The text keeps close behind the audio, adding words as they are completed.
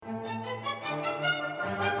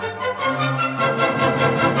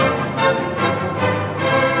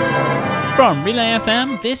From Relay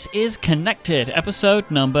FM, this is Connected, episode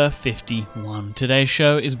number 51. Today's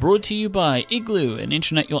show is brought to you by Igloo, an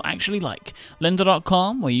internet you'll actually like,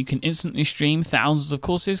 Lynda.com, where you can instantly stream thousands of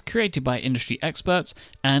courses created by industry experts,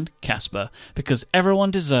 and Casper, because everyone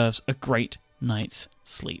deserves a great night's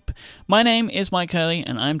sleep. My name is Mike Hurley,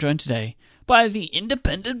 and I'm joined today by the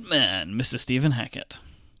independent man, Mr. Stephen Hackett.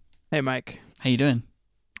 Hey, Mike. How you doing?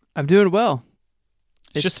 I'm doing well.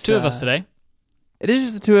 It's just the two of us today. It is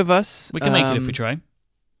just the two of us. We can make it if we try.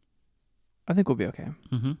 I think we'll be okay.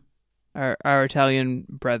 Mm-hmm. Our Italian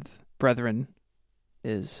brethren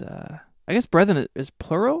is, I guess brethren is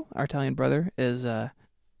plural. Our Italian brother is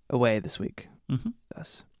away this week. Mm-hmm.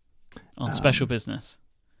 Us. On special business.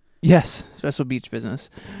 Yes, special beach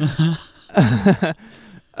business.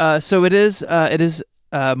 So it is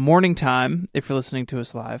morning time if you're listening to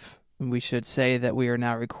us live. And we should say that we are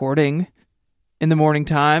now recording in the morning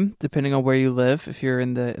time, depending on where you live. If you're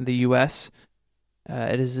in the U.S.,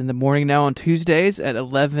 it is in the morning now on Tuesdays at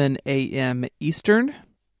 11 a.m. Eastern,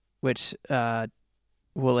 which will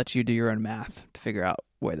let you do your own math to figure out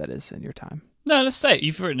where that is in your time. No, let's say it.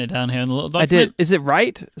 You've written it down here in the little document. I did. Is it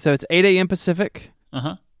right? So it's 8 a.m. Pacific,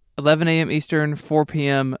 11 a.m. Eastern, 4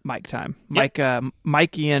 p.m. Mike time. Yep.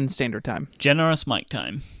 Mike-ian Standard Time. Generous Mike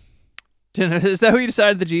time. Is that what you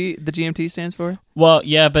decided the GMT stands for? Well,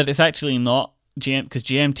 yeah, but it's actually not because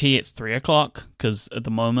GMT it's 3 o'clock. Because at the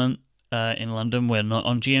moment in London we're not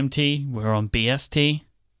on GMT, we're on BST,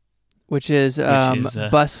 which is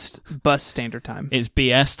bus standard time. It's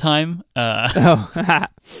BS time.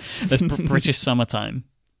 That's British summertime.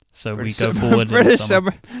 So we go forward. British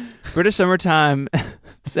summertime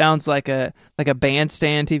sounds like a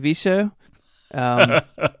bandstand TV show that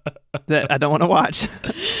I don't want to watch.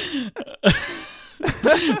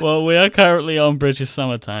 Well, we are currently on British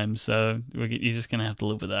summertime, so you're just gonna have to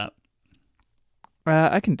live with that.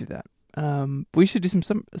 I can do that. We should do some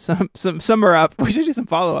summer up. We should do some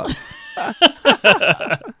follow up.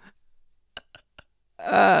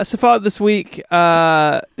 So follow up this week.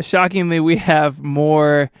 Shockingly, we have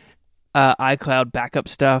more iCloud backup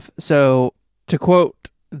stuff. So to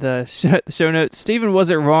quote the show notes, Stephen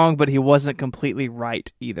wasn't wrong, but he wasn't completely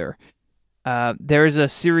right either. There is a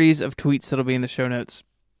series of tweets that'll be in the show notes.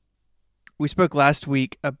 We spoke last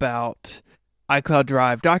week about iCloud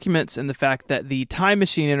Drive documents and the fact that the Time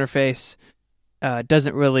Machine interface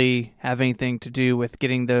doesn't really have anything to do with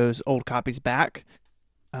getting those old copies back.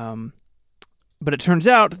 But it turns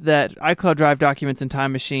out that iCloud Drive documents and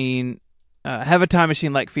Time Machine have a Time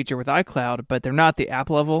Machine-like feature with iCloud, but they're not the app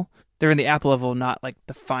level. They're in the app level, not like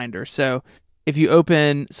the Finder. So if you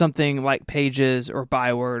open something like Pages or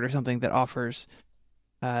Byword or something that offers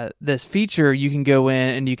this feature, you can go in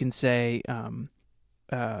and you can say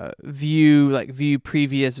view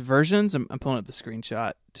previous versions. I'm pulling up the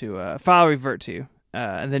screenshot to file revert to,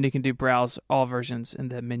 and then you can do browse all versions in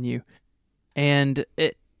the menu. And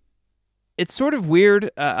it's sort of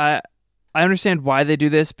weird. I understand why they do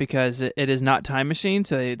this because it is not Time Machine,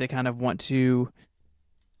 so they kind of want to,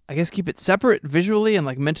 I guess, keep it separate visually and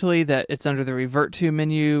like mentally that it's under the revert to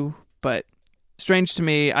menu. But strange to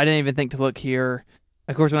me, I didn't even think to look here.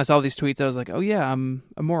 Of course, when I saw these tweets, I was like, oh yeah, I'm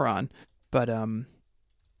a moron. But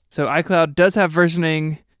so iCloud does have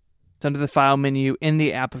versioning. It's under the file menu in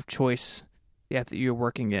the app of choice, the app that you're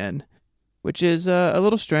working in, which is a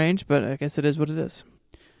little strange, but I guess it is what it is.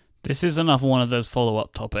 This is another one of those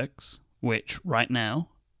follow-up topics, which right now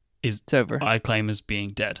is over. I claim as being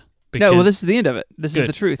dead. No, well, this is the end of it. This Good. is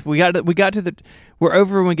the truth. We're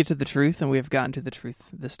over when we get to the truth, and we have gotten to the truth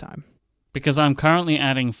this time. Because I'm currently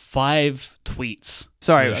adding 5 tweets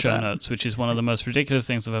to the show notes, which is one of the most ridiculous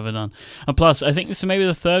things I've ever done. And plus, I think this is maybe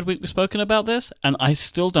the 3rd week we've spoken about this, and I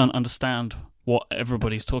still don't understand what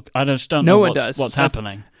everybody's talking. I just don't know what's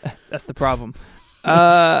happening. That's the problem.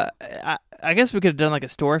 I guess we could have done like a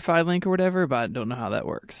Storify link or whatever, but I don't know how that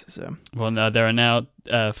works. So, well, no, there are now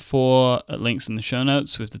 4 links in the show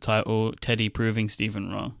notes with the title "Teddy Proving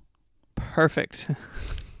Stephen Wrong." Perfect.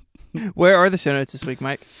 Where are the show notes this week,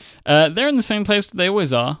 Mike? They're in the same place that they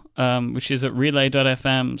always are, which is at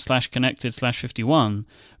relay.fm/connected/51.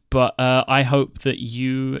 But I hope that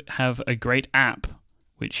you have a great app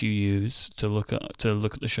which you use to look at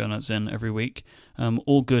the show notes in every week.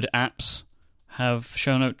 All good apps have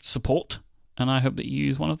show note support, and I hope that you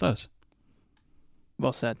use one of those.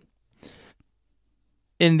 Well said.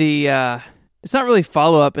 In the it's not really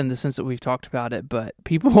follow-up in the sense that we've talked about it, but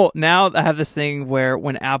people now have this thing where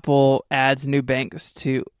when Apple adds new banks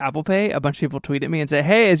to Apple Pay, a bunch of people tweet at me and say,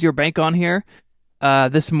 hey, is your bank on here?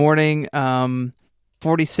 This morning,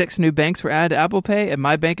 46 new banks were added to Apple Pay, and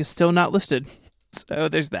my bank is still not listed. So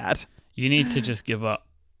there's that. You need to just give up.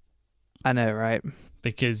 I know, right?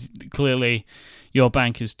 Because clearly your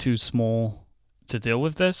bank is too small to deal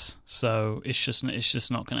with this, so it's just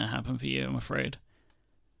not going to happen for you, I'm afraid.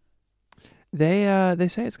 They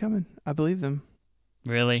say it's coming. I believe them.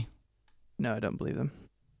 Really? No, I don't believe them.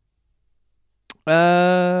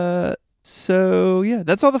 So yeah,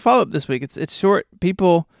 that's all the follow up this week. It's short.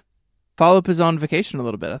 People, follow up is on vacation a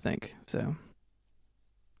little bit, I think. So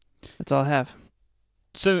that's all I have.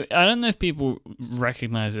 So I don't know if people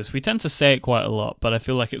recognize this. We tend to say it quite a lot, but I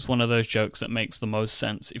feel like it's one of those jokes that makes the most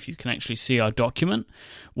sense if you can actually see our document,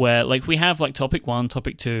 where like we have like topic 1,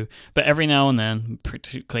 topic 2, but every now and then,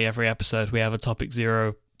 particularly every episode, we have a topic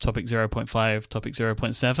 0, topic 0.5, topic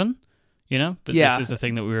 0.7. You know, but Yeah. This is the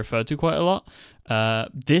thing that we refer to quite a lot.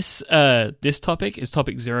 This topic is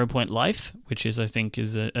topic 0.life, which is I think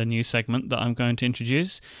is a new segment that I'm going to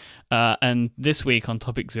introduce. And this week on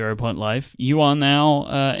topic 0.life, you are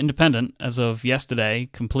now independent as of yesterday,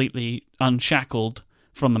 completely unshackled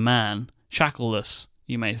from the man, shackleless,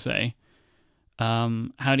 you may say. How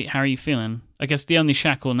are you feeling? I guess the only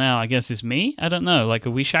shackle now, I guess, is me. I don't know. Like,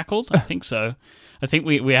 are we shackled? I think so. I think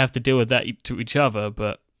we have to deal with that to each other,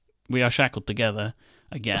 but we are shackled together,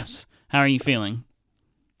 I guess. How are you feeling?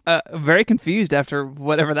 Very confused after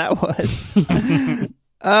whatever that was.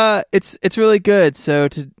 It's really good. So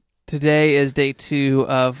today is day 2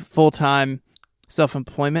 of full-time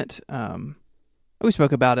self-employment. We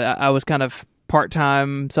spoke about it. I was kind of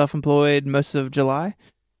part-time self-employed most of July.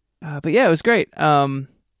 But yeah, it was great.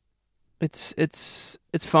 It's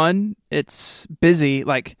fun. It's busy,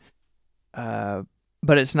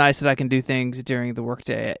 but it's nice that I can do things during the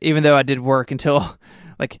workday. Even though I did work until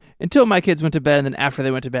my kids went to bed, and then after they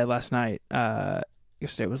went to bed last night.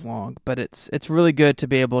 Yesterday was long, but it's really good to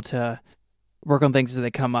be able to work on things as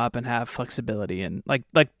they come up and have flexibility. And like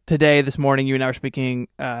today, this morning, you and I were speaking.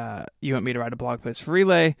 You want me to write a blog post for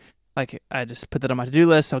Relay. Like, I just put that on my to-do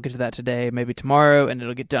list. I'll get to that today, maybe tomorrow, and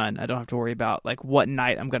it'll get done. I don't have to worry about like what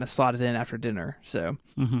night I'm going to slot it in after dinner. So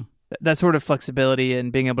that sort of flexibility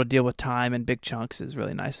and being able to deal with time in big chunks is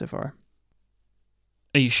really nice so far.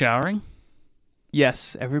 Are you showering?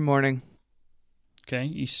 Yes, every morning. Okay.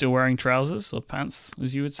 You still wearing trousers or pants,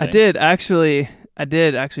 as you would say? I did actually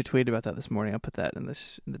tweet about that this morning. I'll put that in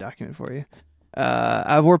the document for you.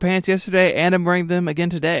 I wore pants yesterday, and I'm wearing them again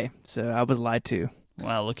today. So I was lied to.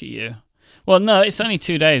 Wow, look at you. Well, no, it's only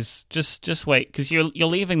 2 days. Just wait, because you're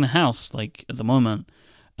leaving the house like at the moment.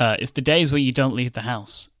 It's the days where you don't leave the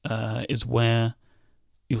house is where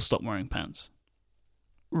you'll stop wearing pants.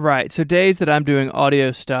 Right. So days that I'm doing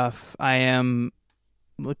audio stuff, I am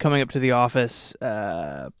coming up to the office.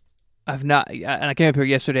 I've not, and I came up here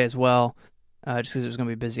yesterday as well, just because it was going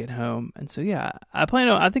to be busy at home. And so yeah, I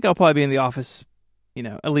think I'll probably be in the office,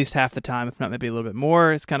 at least half the time, if not maybe a little bit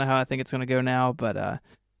more. It's kind of how I think it's going to go now. But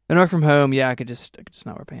when I work from home, yeah, I could just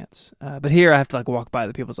not wear pants. But here I have to like walk by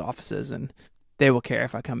the people's offices, and they will care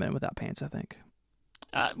if I come in without pants, I think.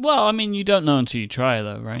 Well, I mean, you don't know until you try,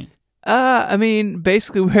 though, right? I mean,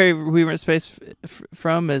 basically where we rent space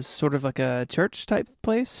from is sort of like a church type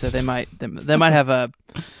place, so they might have a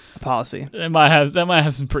policy. They might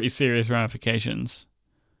have some pretty serious ramifications.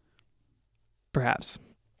 Perhaps.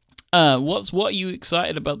 What are you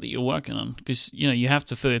excited about that you're working on? Because you have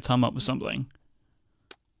to fill your time up with something.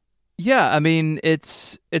 Yeah, I mean,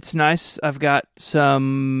 it's nice. I've got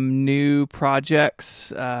some new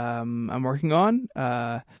projects I'm working on.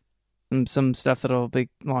 Some stuff that'll be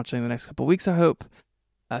launching in the next couple of weeks, I hope.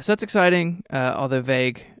 So that's exciting, although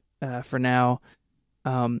vague for now.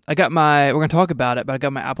 We're going to talk about it, but I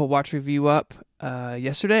got my Apple Watch review up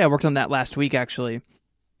yesterday. I worked on that last week, actually.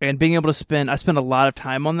 And being able to I spent a lot of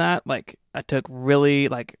time on that. Like, I took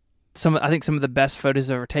really, I think some of the best photos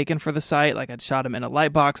I've ever taken for the site. Like, I'd shot them in a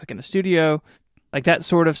light box, like in a studio. Like, that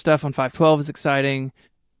sort of stuff on 512 is exciting.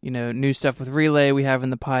 New stuff with Relay we have in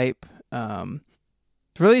the pipe.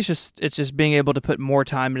 Really, it's just being able to put more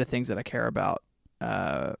time into things that I care about.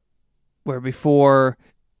 Where before,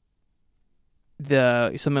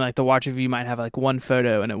 something like the watch review might have like one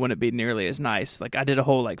photo and it wouldn't be nearly as nice. Like, I did a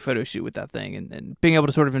whole photo shoot with that thing, and being able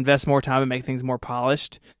to sort of invest more time and make things more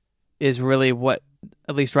polished is really what,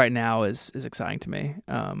 at least right now, is exciting to me.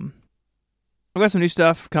 I've got some new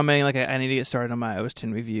stuff coming. Like, I need to get started on my OS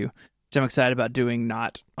 10 review, which I'm excited about doing,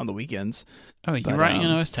 not on the weekends. Oh, you're writing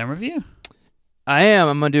an OS 10 review? I am.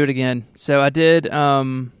 I'm going to do it again. So I did,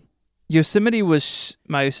 my Yosemite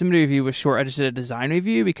review was short. I just did a design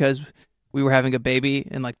review because we were having a baby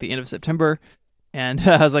in like the end of September. And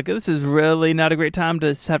I was like, this is really not a great time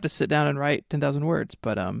to have to sit down and write 10,000 words.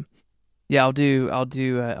 But yeah, I'll do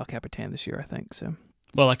El Capitan this year, I think. So.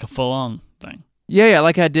 Well, like a full-on thing. Yeah,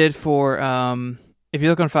 like I did for if you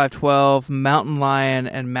look on 512, Mountain Lion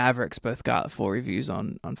and Mavericks both got full reviews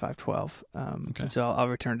on 512. Okay. And so I'll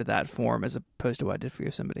return to that form as opposed to what I did for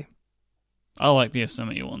Yosemite. I like the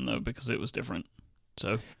Yosemite one though because it was different.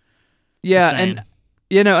 So yeah, just saying.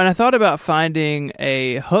 and and I thought about finding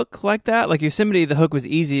a hook like that. Like Yosemite, the hook was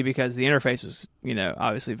easy because the interface was,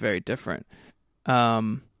 obviously very different.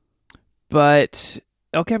 But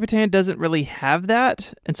El Capitan doesn't really have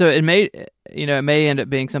that, and so it may end up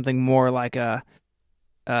being something more like a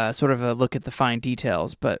sort of a look at the fine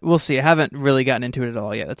details. But we'll see. I haven't really gotten into it at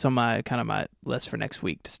all yet. That's on my list for next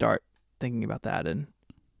week to start thinking about that in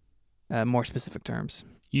more specific terms.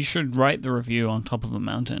 You should write the review on top of a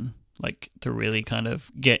mountain, like to really kind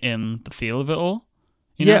of get in the feel of it all.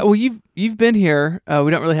 Yeah, well, you've been here.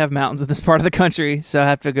 We don't really have mountains in this part of the country, so I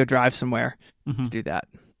have to go drive somewhere to do that.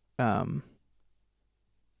 But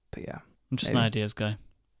yeah, I'm just maybe. an ideas guy.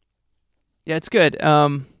 Yeah, it's good.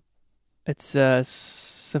 It's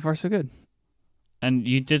so far so good. And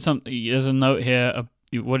you did something. There's a note here.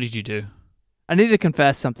 What did you do? I needed to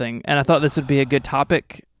confess something, and I thought this would be a good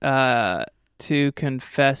topic to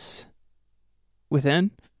confess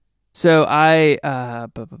within. So I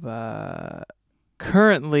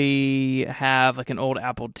currently have like an old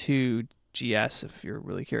Apple II GS, if you're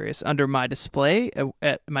really curious, under my display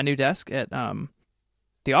at my new desk at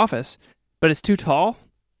the office, but it's too tall.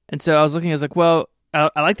 And so I was like, well,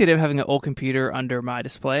 I like the idea of having an old computer under my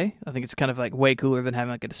display. I think it's kind of like way cooler than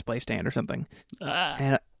having like a display stand or something.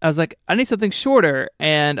 And I was like, I need something shorter.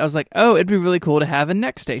 And I was like, oh, it'd be really cool to have a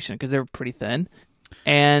neck station because they're pretty thin.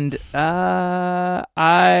 And I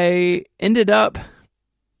ended up,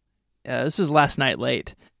 this was last night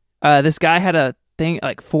late. This guy had a thing,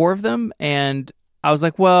 like 4 of them. And I was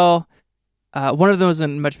like, well, one of them was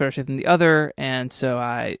in much better shape than the other. And so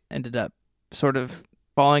I ended up sort of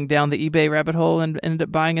falling down the eBay rabbit hole and ended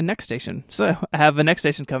up buying a neck station. So I have a neck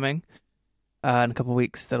station coming in a couple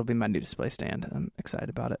weeks. That'll be my new display stand. I'm excited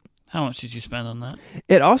about it. How much did you spend on that?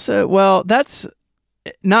 It also, well, that's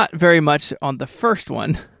not very much on the first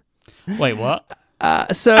one. Wait, what?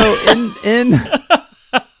 So in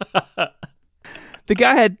the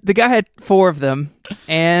guy had 4 of them,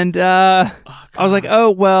 and I was like,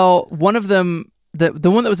 oh well, one of them,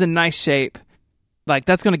 the one that was in nice shape, like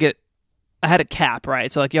that's gonna get. I had a cap,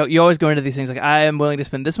 right? So like you always go into these things like I am willing to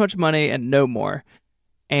spend this much money and no more.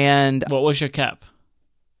 And what was your cap?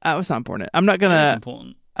 It was not important. I'm not gonna. That's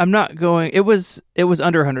important. I'm not going. It was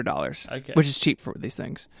under $100, Okay. which is cheap for these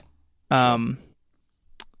things. Sure.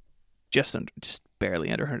 Just barely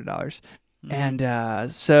under $100. Mm-hmm.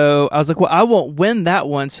 And so I was like, well, I won't win that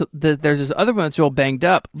one. So there's this other one that's all banged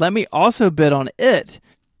up. Let me also bid on it.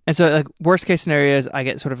 And so like worst case scenario is I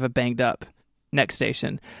get sort of a banged up next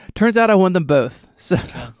station. Turns out I won them both. So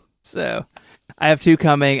Okay. so I have 2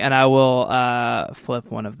 coming, and I will flip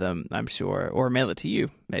one of them, I'm sure, or mail it to you,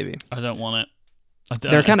 maybe. I don't want it.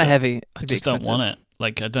 They're kind of heavy. I just don't want it.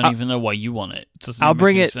 Like I don't even know why you want it. It doesn't I'll make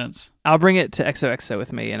bring any it. sense. I'll bring it to XOXO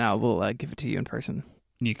with me, and I will give it to you in person.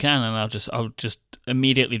 You can, and I'll just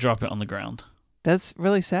immediately drop it on the ground. That's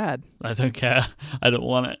really sad. I don't care. I don't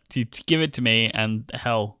want it. You give it to me, and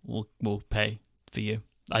hell, we'll pay for you.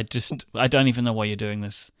 I don't even know why you're doing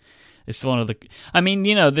this. It's one of the. I mean,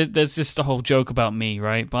 there's this the whole joke about me,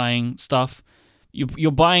 right? Buying stuff.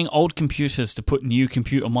 You're buying old computers to put new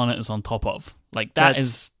computer monitors on top of. Like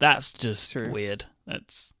that's just true. Weird.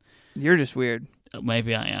 You're just weird.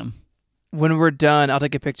 Maybe I am. When we're done, I'll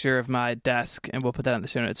take a picture of my desk, and we'll put that in the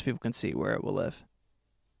show notes so people can see where it will live.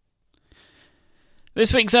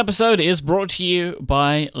 This week's episode is brought to you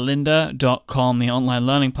by lynda.com, the online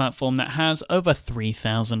learning platform that has over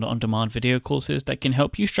 3,000 on-demand video courses that can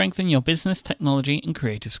help you strengthen your business, technology, and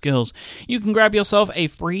creative skills. You can grab yourself a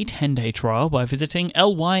free 10-day trial by visiting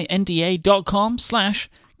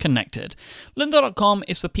lynda.com/connected. Lynda.com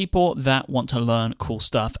is for people that want to learn cool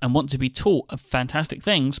stuff and want to be taught fantastic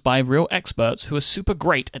things by real experts who are super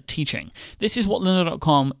great at teaching. This is what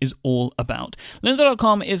Lynda.com is all about.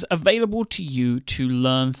 Lynda.com is available to you to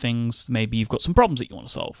learn things. Maybe you've got some problems that you want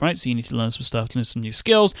to solve, right? So you need to learn some stuff, learn some new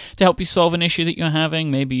skills to help you solve an issue that you're having.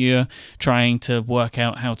 Maybe you're trying to work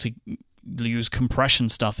out how to use compression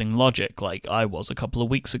stuff in Logic like I was a couple of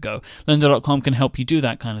weeks ago. Lynda.com can help you do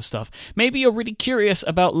that kind of stuff. Maybe you're really curious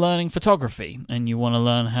about learning photography and you want to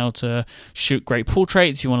learn how to shoot great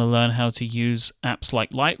portraits, you want to learn how to use apps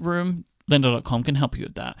like Lightroom. Lynda.com can help you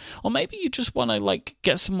with that. Or maybe you just want to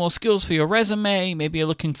get some more skills for your resume. Maybe you're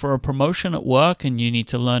looking for a promotion at work and you need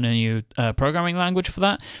to learn a new programming language for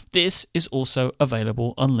that. This is also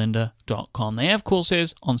available on Lynda.com. lenderdots.com. They have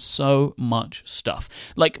courses on so much stuff.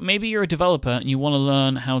 Like maybe you're a developer and you want to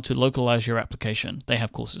learn how to localize your application. They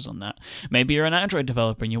have courses on that. Maybe you're an Android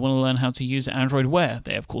developer and you want to learn how to use Android Wear.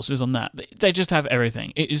 They have courses on that. They just have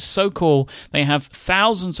everything. It is so cool. They have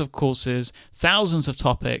thousands of courses, thousands of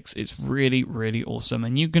topics. It's really, really awesome.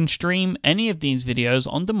 And you can stream any of these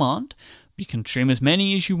videos on demand. You can stream as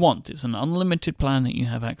many as you want. It's an unlimited plan that you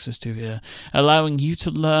have access to here, allowing you to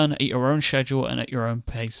learn at your own schedule and at your own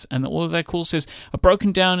pace. And all of their courses are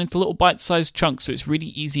broken down into little bite-sized chunks, so it's really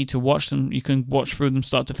easy to watch them. You can watch through them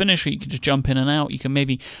start to finish, or you can just jump in and out. You can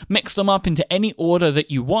maybe mix them up into any order that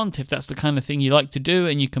you want, if that's the kind of thing you like to do,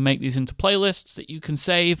 and you can make these into playlists that you can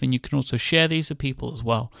save, and you can also share these with people as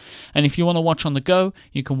well. And if you want to watch on the go,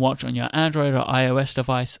 you can watch on your Android or iOS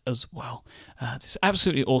device as well. It's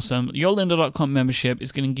absolutely awesome. Your lynda.com membership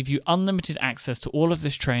is going to give you unlimited access to all of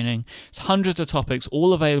this training. It's hundreds of topics,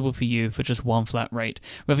 all available for you for just one flat rate.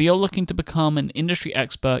 Whether you're looking to become an industry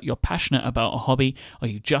expert, you're passionate about a hobby, or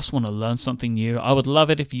you just want to learn something new, I would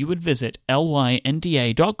love it if you would visit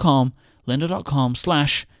lynda.com,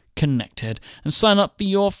 lynda.com/connected, and sign up for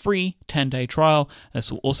your free 10-day trial.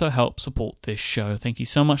 This will also help support this show. Thank you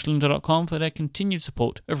so much, lynda.com, for their continued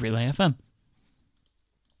support of Relay FM.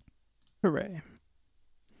 Hooray.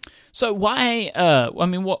 So why,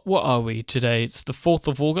 what are we today? It's the 4th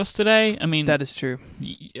of August today? I mean... That is true.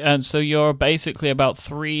 And so you're basically about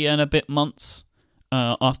 3 and a bit months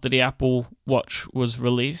after the Apple Watch was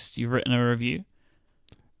released. You've written a review.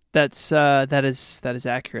 That is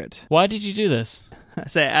accurate. Why did you do this?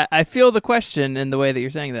 I feel the question in the way that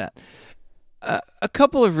you're saying that. A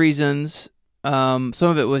couple of reasons. Some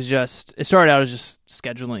of it was it started out as just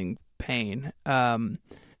scheduling pain.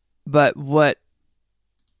 But what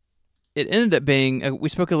it ended up being, we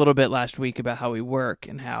spoke a little bit last week about how we work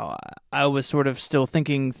and how I was sort of still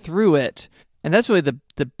thinking through it. And that's really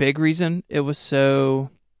the big reason it was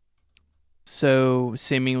so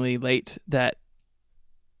seemingly late, that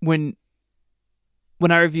when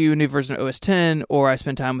I review a new version of OS X, or I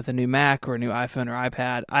spend time with a new Mac or a new iPhone or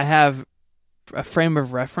iPad, I have a frame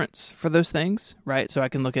of reference for those things, right? So I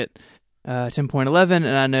can look at 10.11, and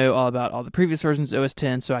I know all about all the previous versions of OS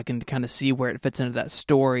X, so I can kind of see where it fits into that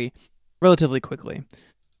story relatively quickly.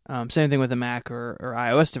 Same thing with a Mac or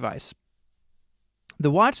iOS device.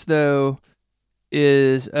 The watch, though,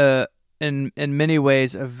 is in many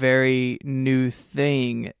ways a very new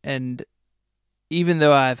thing, and even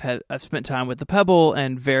though I've spent time with the Pebble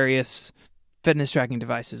and various fitness tracking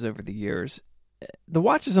devices over the years, the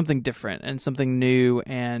watch is something different and something new,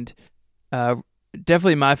 and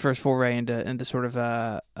definitely my first foray into sort of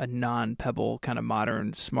a non-Pebble kind of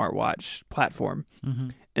modern smartwatch platform. Mm-hmm.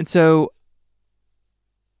 And so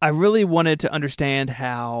I really wanted to understand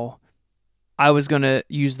how I was going to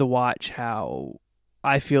use the watch, how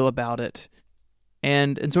I feel about it,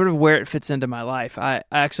 and sort of where it fits into my life. I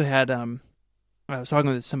actually had I was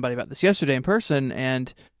talking with somebody about this yesterday in person,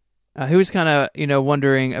 and he was kind of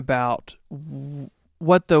wondering about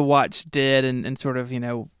what the watch did and sort of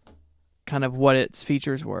kind of what its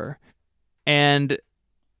features were. And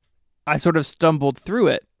I sort of stumbled through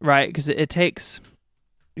it, right? Because you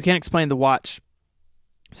can't explain the watch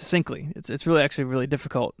succinctly. It's really actually really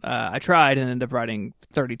difficult. I tried and ended up writing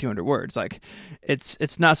 3,200 words. Like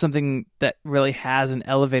it's not something that really has an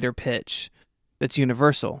elevator pitch that's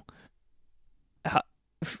universal.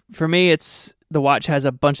 For me, the watch has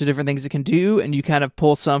a bunch of different things it can do, and you kind of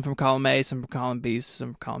pull some from column A, some from column B, some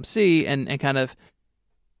from column C, and kind of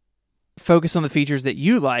focus on the features that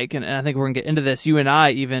you like. And I think we're going to get into this. You and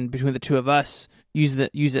I, even between the two of us, use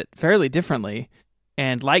it fairly differently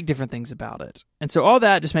and like different things about it. And so all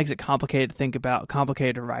that just makes it complicated to think about,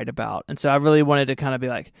 complicated to write about. And so I really wanted to kind of be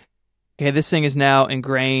like, okay, this thing is now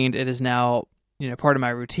ingrained. It is now, part of my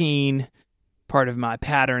routine, part of my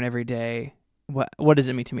pattern every day. What does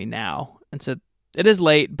it mean to me now? And so it is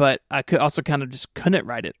late, but I could also kind of just couldn't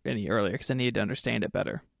write it any earlier because I needed to understand it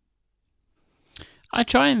better. I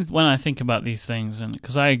try and, when I think about these things, and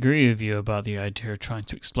because I agree with you about the idea of trying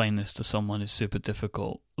to explain this to someone is super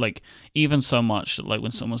difficult. Like, even so much that, like,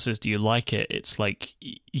 when someone says, do you like it? It's like,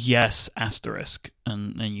 yes, asterisk.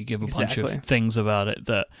 And you give a bunch of things about it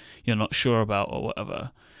that you're not sure about or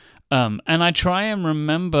whatever. And I try and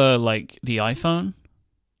remember, like, the iPhone.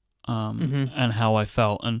 And how I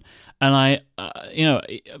felt, and I,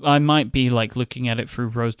 I might be like looking at it through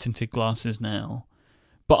rose-tinted glasses now,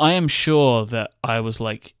 but I am sure that I was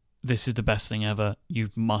like, "This is the best thing ever. You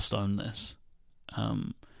must own this."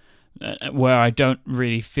 Where I don't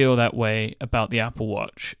really feel that way about the Apple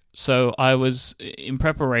Watch. So I was in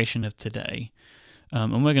preparation of today.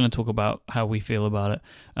 and we're going to talk about how we feel about it.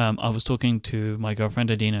 I was talking to my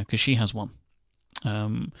girlfriend Adina because she has one,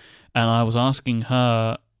 and I was asking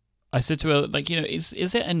her. I said to her, like, is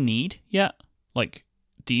it a need yet? Like,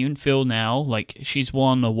 do you feel now like she's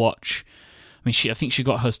won a watch? I mean, I think she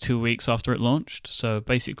got hers 2 weeks after it launched, so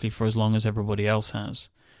basically for as long as everybody else has.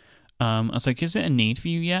 I was like, is it a need for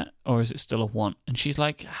you yet, or is it still a want? And she's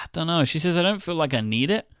like, I don't know. She says, I don't feel like I need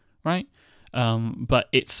it, right? But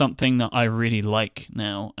it's something that I really like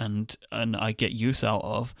now, and I get use out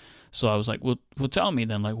of. So I was like, well, tell me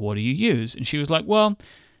then, like, what do you use? And she was like, well,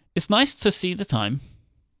 it's nice to see the time,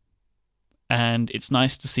 and it's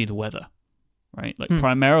nice to see the weather, right? Like,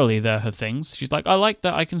 primarily they're her things. She's like, I like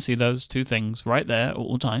that I can see those two things right there at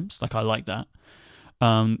all times. Like, I like that.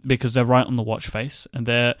 Because they're right on the watch face, and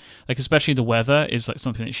they're like, especially the weather is like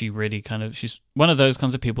something that she really she's one of those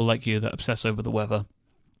kinds of people like you that obsess over the weather.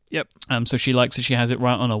 Yep. So she likes that she has it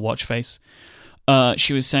right on her watch face.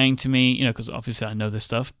 She was saying to me, because obviously I know this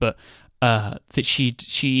stuff, but that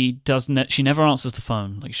she never answers the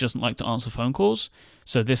phone. Like, she doesn't like to answer phone calls,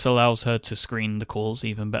 so this allows her to screen the calls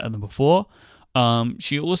even better than before.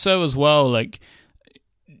 She also, as well, like,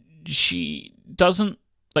 she doesn't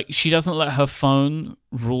let her phone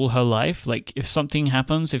rule her life. Like, if something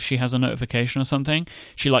happens, if she has a notification or something,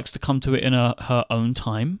 she likes to come to it in her own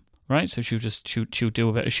time, right? So she'll deal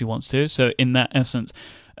with it as she wants to. So in that essence,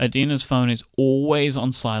 Adina's phone is always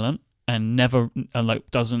on silent and never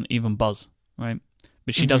doesn't even buzz, right?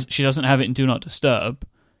 But she doesn't have it in do not disturb.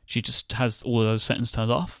 She just has all of those settings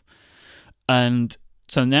turned off. And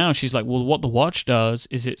so now she's like, well, what the watch does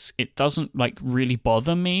is it doesn't like really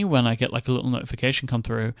bother me when I get like a little notification come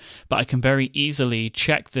through, but I can very easily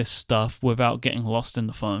check this stuff without getting lost in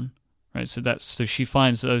the phone, right? So she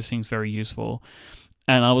finds those things very useful.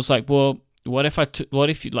 And I was like, well, what if I took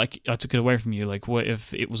it away from you? Like, what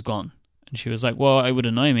if it was gone? And she was like, well, it would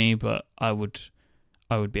annoy me, but I would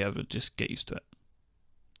be able to just get used to it.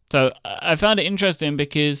 So I found it interesting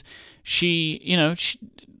because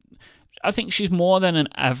I think she's more than an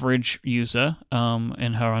average user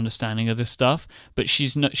in her understanding of this stuff, but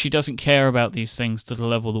she doesn't care about these things to the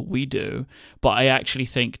level that we do. But I actually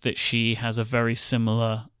think that she has a very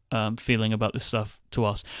similar feeling about this stuff to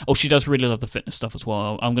us. Oh, she does really love the fitness stuff as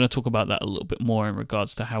well. I'm going to talk about that a little bit more in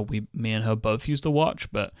regards to how me and her both use the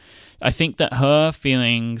watch, but I think that her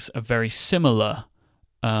feelings are very similar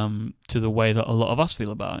to the way that a lot of us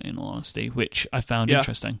feel about it, in all honesty, which I found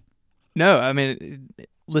interesting. No, I mean,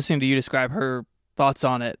 listening to you describe her thoughts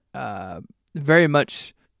on it, very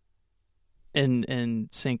much in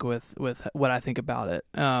sync with what I think about it.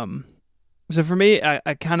 So for me,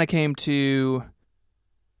 I kind of came to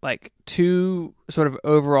like two sort of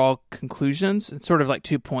overall conclusions, and sort of like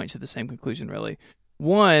 2 points of the same conclusion, really.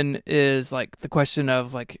 One is like the question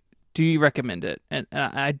of like, do you recommend it? And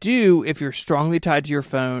I do if you're strongly tied to your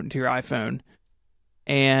phone, to your iPhone,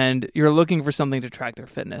 and you're looking for something to track their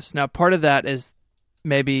fitness. Now, part of that is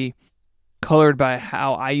maybe colored by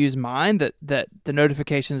how I use mine, that the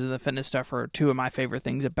notifications and the fitness stuff are two of my favorite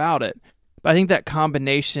things about it. But I think that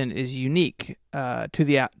combination is unique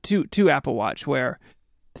to Apple Watch, where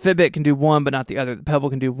the Fitbit can do one but not the other. The Pebble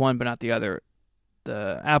can do one but not the other.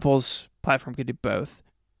 The Apple's platform can do both.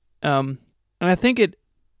 And I think it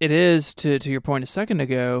is, to your point a second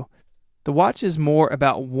ago, the watch is more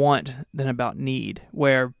about want than about need,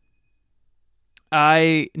 where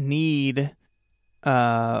I need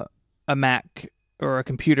a Mac or a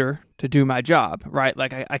computer to do my job, right?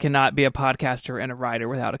 Like, I cannot be a podcaster and a writer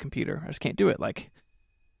without a computer. I just can't do it. Like,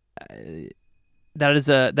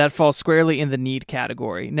 that falls squarely in the need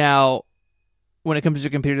category. Now, when it comes to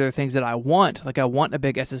a computer, there are things that I want. Like, I want a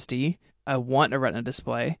big SSD. I want a Retina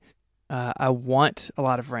display. I want a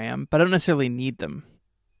lot of RAM, but I don't necessarily need them.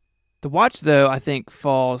 The watch, though, I think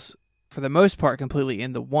falls, for the most part, completely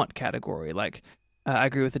in the want category. Like, I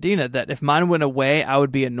agree with Adina that if mine went away, I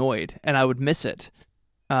would be annoyed and I would miss it.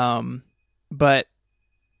 But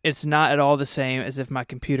it's not at all the same as if my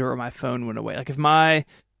computer or my phone went away. Like, if my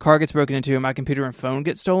car gets broken into and my computer and phone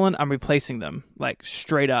get stolen, I'm replacing them, like,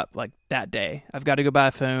 straight up, like, that day. I've got to go buy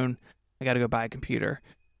a phone. I got to go buy a computer.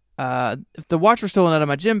 If the watch were stolen out of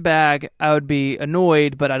my gym bag, I would be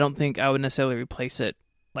annoyed, but I don't think I would necessarily replace it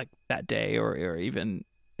like that day or even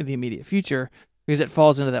in the immediate future, because it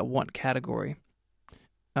falls into that want category.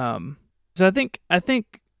 So I think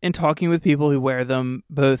in talking with people who wear them,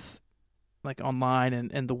 both like online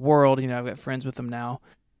and the world, I've got friends with them now.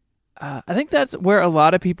 I think that's where a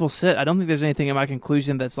lot of people sit. I don't think there's anything in my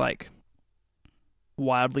conclusion that's like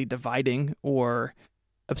wildly dividing or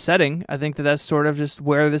upsetting. I think that's sort of just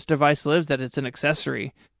where this device lives, that it's an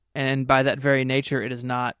accessory, and by that very nature, it is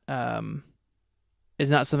not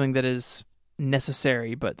is not something that is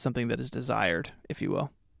necessary, but something that is desired, if you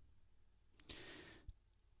will.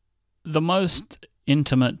 The most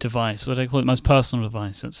intimate device, what do they call it? Most personal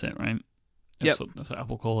device, that's it, right? Yep. That's what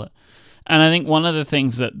Apple call it. And I think one of the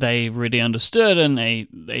things that they really understood and they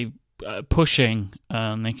pushing,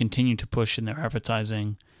 they continue to push in their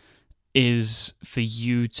advertising, is for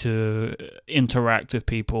you to interact with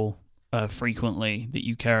people frequently that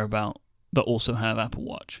you care about that also have Apple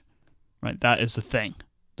Watch, right? That is the thing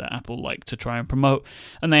that Apple like to try and promote.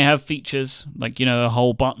 And they have features like, a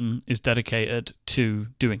whole button is dedicated to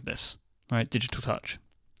doing this, right? Digital Touch.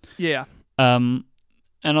 Yeah.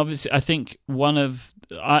 And obviously, I think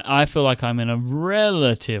I feel like I'm in a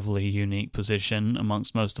relatively unique position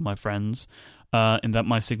amongst most of my friends, in that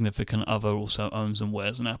my significant other also owns and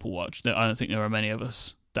wears an Apple Watch. I don't think there are many of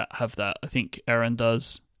us that have that. I think Erin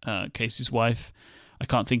does, Casey's wife. I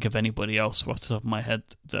can't think of anybody else off the top of my head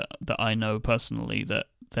that I know personally that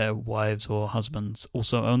their wives or husbands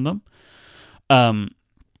also own them.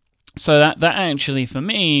 So that actually, for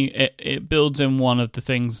me, it builds in one of the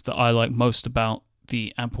things that I like most about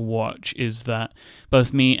the Apple Watch, is that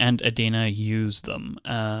both me and Adina use them,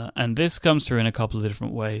 and this comes through in a couple of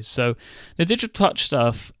different ways. So the digital touch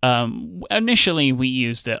stuff, initially we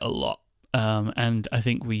used it a lot, and I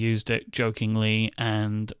think we used it jokingly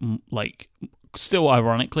and like still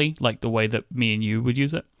ironically, like the way that me and you would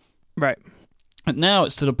use it. Right. But now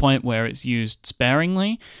it's to the point where it's used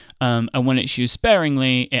sparingly, and when it's used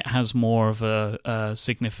sparingly, it has more of a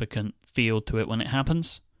significant feel to it when it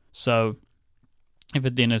happens. So if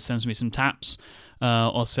Adina sends me some taps,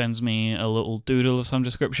 or sends me a little doodle of some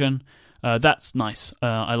description, that's nice.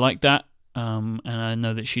 I like that, and I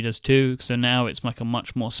know that she does too. So now it's like a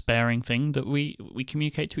much more sparing thing that we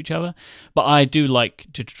communicate to each other. But I do like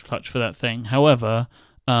Digital Touch for that thing. However,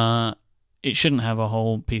 it shouldn't have a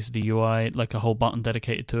whole piece of the UI, like a whole button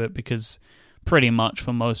dedicated to it, because pretty much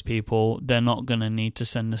for most people, they're not going to need to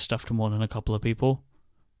send this stuff to more than a couple of people.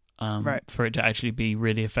 Right. For it to actually be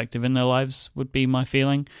really effective in their lives, would be my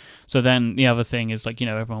feeling. So then the other thing is, like,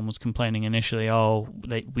 everyone was complaining initially,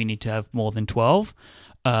 we need to have more than 12,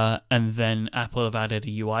 and then Apple have added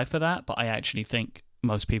a UI for that, but I actually think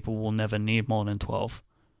most people will never need more than 12.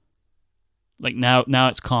 Like now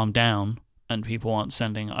it's calmed down and people aren't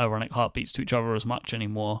sending ironic heartbeats to each other as much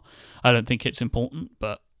anymore. I don't think it's important,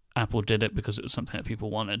 but Apple did it because it was something that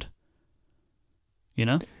people wanted.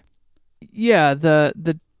 Yeah,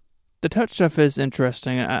 the touch stuff is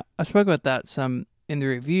interesting. I spoke about that some in the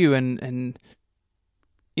review, and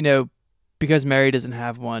because Mary doesn't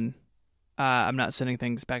have one, I'm not sending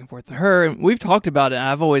things back and forth to her. And we've talked about it, and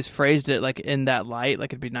I've always phrased it like in that light,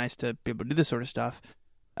 like it'd be nice to be able to do this sort of stuff.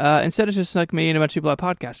 Instead, it's just like me and a bunch of people I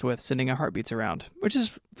podcast with sending our heartbeats around, which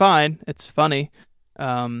is fine. It's funny.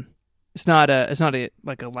 It's not a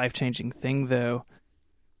like a life-changing thing, though.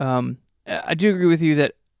 I do agree with you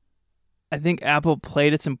that I think Apple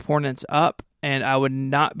played its importance up, and I would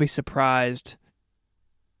not be surprised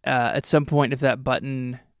at some point if that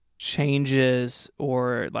button changes,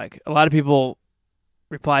 or like a lot of people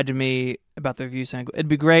replied to me about the review saying it'd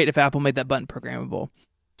be great if Apple made that button programmable.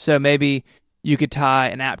 So maybe you could tie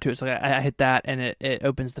an app to it. So like I hit that and it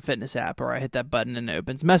opens the fitness app, or I hit that button and it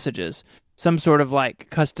opens messages. Some sort of like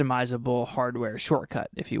customizable hardware shortcut,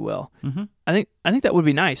 if you will. Mm-hmm. I think that would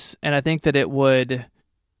be nice, and I think that it would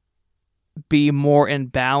be more in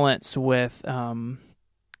balance with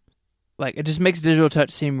like it just makes digital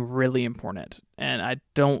touch seem really important, and I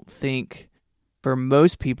don't think for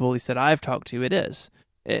most people, at least that I've talked to, it is.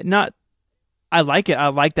 I like it. I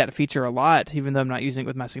like that feature a lot, even though I'm not using it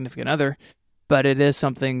with my significant other, but it is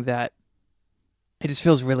something that it just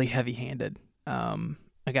feels really heavy-handed.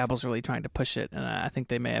 Like Apple's really trying to push it, and I think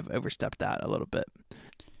they may have overstepped that a little bit.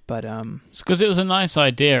 But it's because it was a nice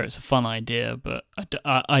idea. It's a fun idea, but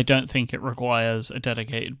I don't think it requires a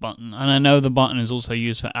dedicated button. And I know the button is also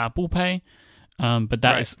used for Apple Pay, but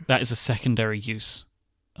that is a secondary use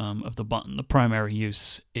of the button. The primary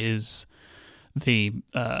use is the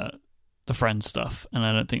friend stuff, and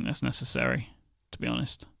I don't think that's necessary, to be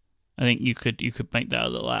honest. I think you could make that a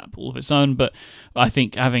little app all of its own, but I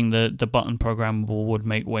think having the button programmable would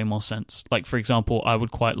make way more sense. Like, for example, I would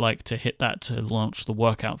quite like to hit that to launch the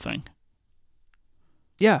workout thing.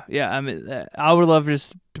 Yeah. I mean, I would love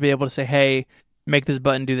just to be able to say, hey, make this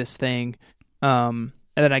button do this thing. And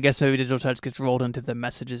then I guess maybe Digital Touch gets rolled into the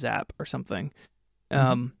Messages app or something.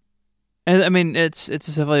 Mm-hmm. And I mean, it's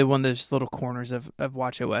definitely one of those little corners of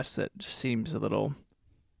watchOS that just seems a little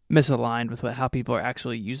misaligned with how people are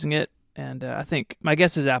actually using it, and I think my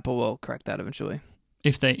guess is Apple will correct that eventually.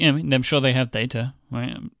 If they, I'm sure they have data,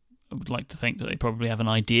 right? I would like to think that they probably have an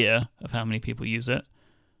idea of how many people use it.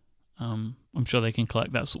 I'm sure they can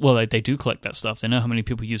collect that. Well, they do collect that stuff. They know how many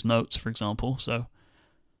people use Notes, for example, so I'm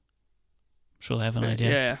sure they have an idea.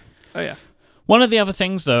 Yeah. Oh, yeah. One of the other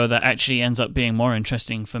things, though, that actually ends up being more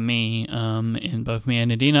interesting for me, in both me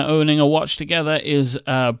and Adina owning a watch together, is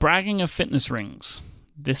bragging of fitness rings.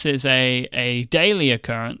 This is a daily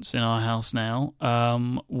occurrence in our house now,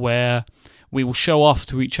 where we will show off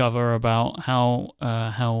to each other about how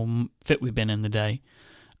fit we've been in the day.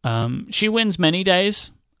 She wins many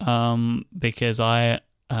days, because I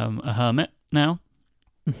am a hermit now,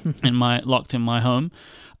 locked in my home.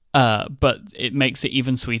 But it makes it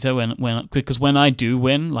even sweeter because when I do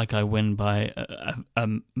win, like I win by a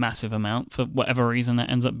massive amount for whatever reason that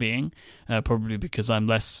ends up being, probably because I'm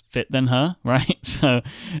less fit than her, right? So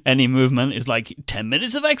any movement is like 10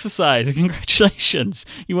 minutes of exercise. Congratulations,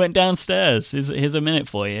 you went downstairs. Here's a minute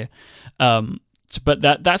for you. But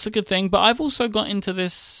that's a good thing. But I've also got into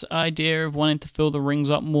this idea of wanting to fill the rings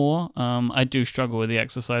up more. I do struggle with the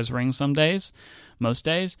exercise ring some days. Most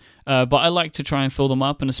days, but I like to try and fill them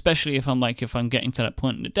up, and especially if I'm getting to that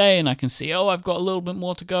point in the day and I can see, I've got a little bit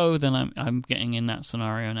more to go, then I'm getting in that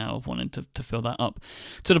scenario now of wanting to fill that up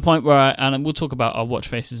to the point where and we'll talk about our watch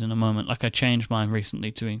faces in a moment. Like I changed mine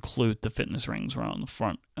recently to include the fitness rings right on the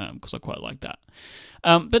front because I quite like that.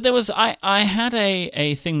 But there was I had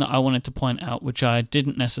a thing that I wanted to point out, which I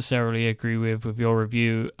didn't necessarily agree with your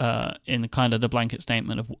review in kind of the blanket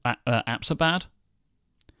statement of apps are bad.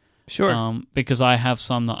 Sure. Because I have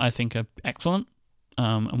some that I think are excellent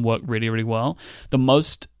and work really, really well. The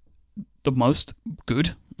most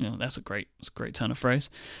good, that's a great turn of phrase.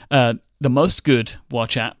 The most good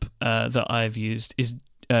watch app that I've used is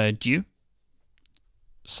Dew.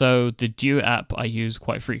 So the Dew app I use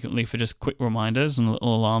quite frequently for just quick reminders and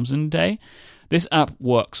little alarms in the day. This app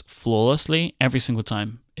works flawlessly every single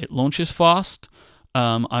time. It launches fast.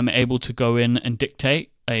 I'm able to go in and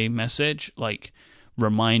dictate a message like,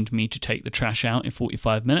 remind me to take the trash out in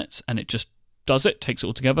 45 minutes, and it just does it, takes it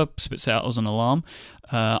all together, spits it out as an alarm.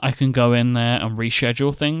 I can go in there and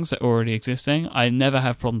reschedule things that are already existing. I never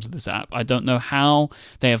have problems with this app. I don't know how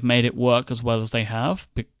they have made it work as well as they have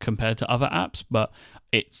compared to other apps, but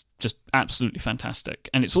it's just absolutely fantastic.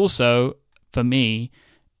 And it's also, for me,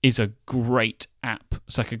 is a great app.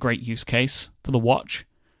 It's like a great use case for the watch,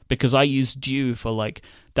 because I use Dew for like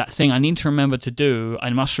that thing I need to remember to do. I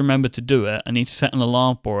must remember to do it. I need to set an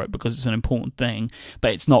alarm for it because it's an important thing,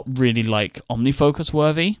 but it's not really like OmniFocus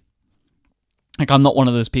worthy. Like I'm not one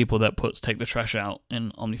of those people that puts take the trash out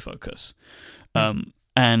in OmniFocus.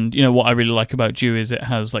 And what I really like about Dew is it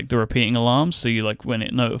has like the repeating alarms. So you like when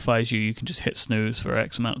it notifies you, you can just hit snooze for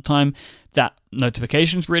X amount of time. That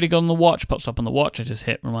notification's really good on the watch, pops up on the watch. I just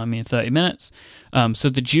hit remind me in 30 minutes. So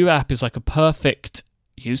the Dew app is like a perfect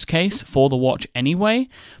use case for the watch anyway,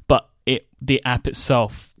 but the app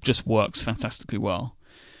itself just works fantastically well.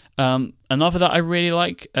 Another that I really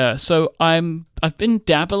like, so I've been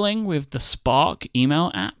dabbling with the Spark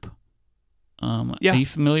email app. Are you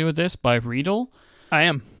familiar with this by Readle? I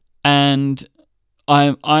am, and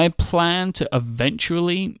I plan to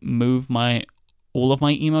eventually move all of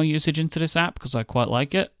my email usage into this app because I quite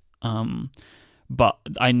like it. But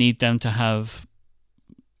I need them to have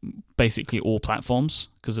basically all platforms,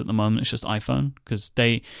 because at the moment it's just iPhone, because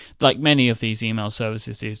they, like many of these email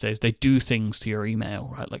services these days, they do things to your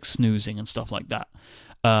email, right, like snoozing and stuff like that,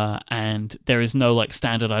 and there is no like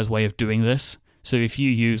standardized way of doing this. So if you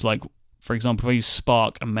use like, for example, if I use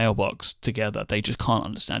Spark and Mailbox together, they just can't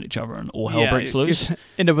understand each other and all hell breaks loose. You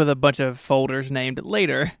end up with a bunch of folders named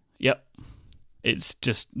later. Yep. It's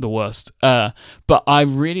just the worst. But I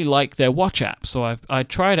really like their watch app, so I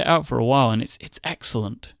tried it out for a while, and it's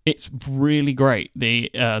excellent. It's really great. The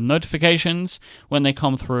notifications when they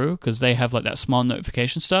come through, because they have like that smart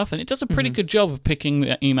notification stuff, and it does a pretty good job of picking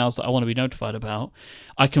the emails that I want to be notified about.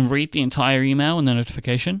 I can read the entire email in the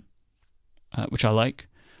notification, which I like.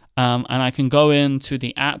 And I can go into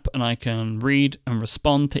the app and I can read and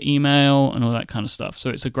respond to email and all that kind of stuff.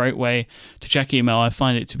 So it's a great way to check email. I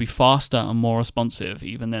find it to be faster and more responsive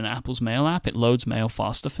even than Apple's mail app. It loads mail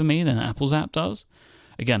faster for me than Apple's app does.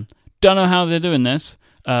 Again, don't know how they're doing this,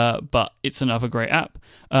 but it's another great app.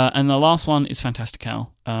 And the last one is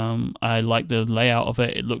Fantastical. I like the layout of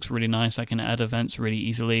it. It looks really nice. I can add events really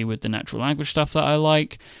easily with the natural language stuff that I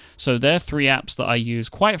like. So they're three apps that I use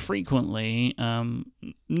quite frequently,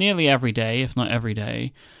 nearly every day, if not every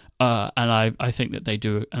day. And I think that they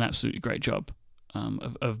do an absolutely great job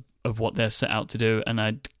of what they're set out to do.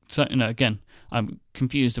 And again, I'm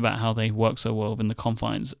confused about how they work so well within the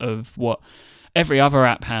confines of what every other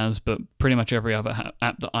app has, but pretty much every other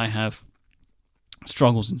app that I have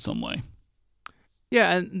struggles in some way.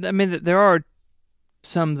 Yeah, and I mean, there are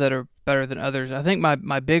some that are better than others. I think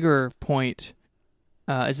my bigger point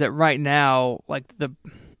is that right now, like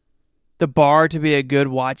the bar to be a good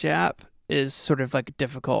watch app is sort of like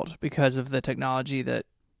difficult because of the technology that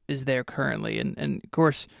is there currently, and of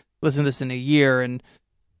course, listen to this in a year and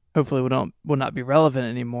hopefully will not be relevant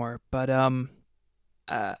anymore. But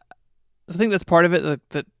I think that's part of it,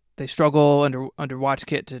 that they struggle under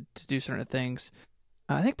WatchKit to do certain things.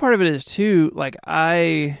 I think part of it is too, like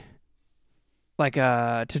Todoist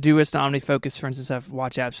and OmniFocus, for instance, have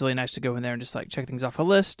watch apps. Really nice to go in there and just like check things off a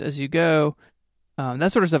list as you go.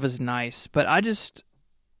 That sort of stuff is nice, but I just,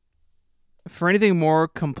 for anything more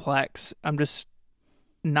complex, I'm just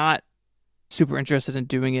not super interested in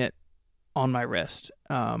doing it on my wrist.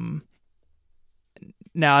 Now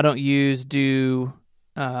I don't use Do,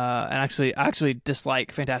 and I actually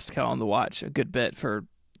dislike Fantastical on the watch a good bit for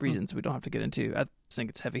reasons we don't have to get into. I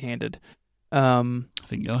think it's heavy-handed. I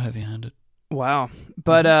think you're heavy-handed. Wow,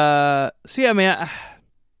 but so yeah, I mean,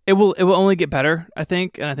 it will only get better, I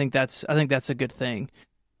think, and I think that's a good thing.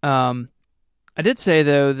 I did say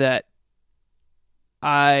though that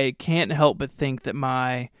I can't help but think that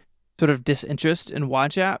my sort of disinterest in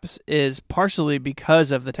watch apps is partially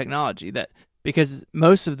because of the technology, because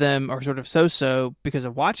most of them are sort of so-so because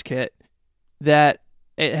of WatchKit, that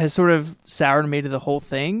it has sort of soured me to the whole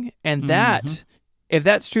thing. And that, if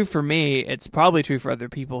that's true for me, it's probably true for other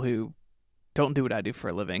people who don't do what I do for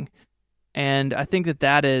a living. And I think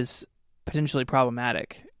that is potentially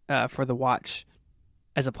problematic for the watch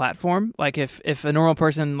as a platform. Like if a normal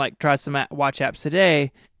person like tries some watch apps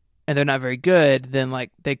today and they're not very good, then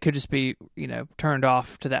like they could just be, turned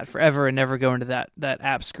off to that forever and never go into that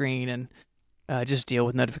app screen and just deal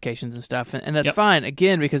with notifications and stuff. And that's fine,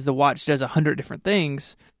 again, because the watch does 100 different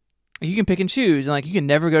things. You can pick and choose, and like you can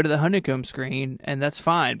never go to the honeycomb screen, and that's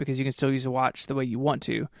fine because you can still use a watch the way you want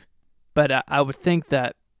to. But I would think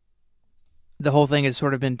that the whole thing has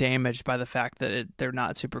sort of been damaged by the fact that they're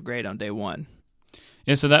not super great on day one.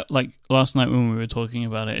 Yeah, so that, like, last night when we were talking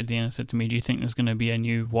about it, Adina said to me, do you think there's going to be a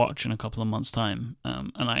new watch in a couple of months' time?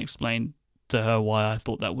 And I explained to her why I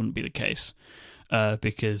thought that wouldn't be the case.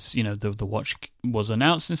 Because, the watch was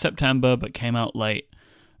announced in September, but came out late.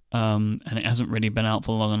 And it hasn't really been out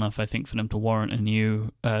for long enough, I think, for them to warrant a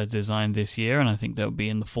new design this year. And I think they'll be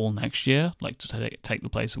in the fall next year, like to take the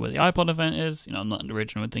place of where the iPod event is. I'm not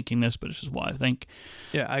original in thinking this, but it's just what I think.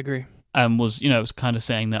 Yeah, I agree. Was kind of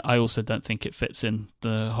saying that I also don't think it fits in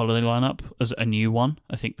the holiday lineup as a new one.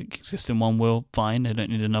 I think the existing one will fine. They don't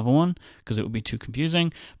need another one because it would be too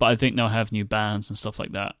confusing. But I think they'll have new bands and stuff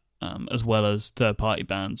like that, as well as third-party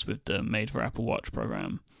bands with the Made for Apple Watch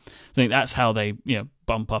program. I think that's how they,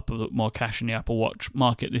 bump up a little more cash in the Apple Watch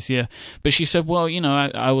market this year. But she said, well,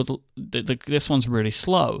 I would. This one's really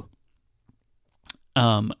slow,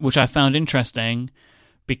 which I found interesting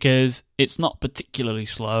because it's not particularly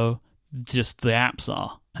slow. Just the apps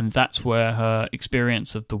are, and that's where her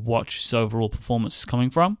experience of the watch's overall performance is coming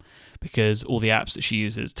from, because all the apps that she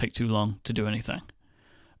uses take too long to do anything.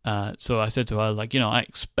 So I said to her, like, I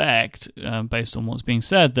expect, based on what's being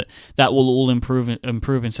said, that will all improve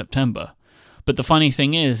in September. But the funny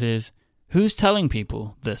thing is who's telling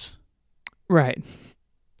people this? Right.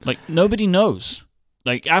 Like, nobody knows.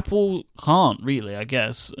 Like, Apple can't really, I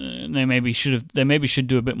guess. They maybe should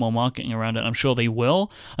do a bit more marketing around it. I'm sure they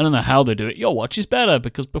will. I don't know how they do it. Your watch is better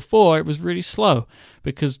because before it was really slow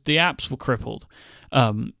because the apps were crippled.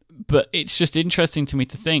 But it's just interesting to me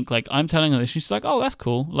to think, like, I'm telling her this. She's like, oh, that's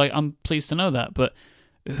cool. Like, I'm pleased to know that. But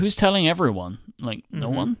who's telling everyone? Like, no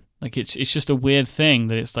one? Like, it's just a weird thing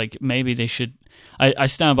that it's like maybe they should... I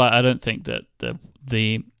stand by, I don't think that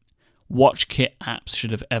the WatchKit apps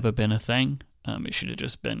should have ever been a thing. It should have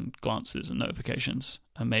just been glances and notifications,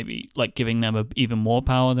 and maybe like giving them even more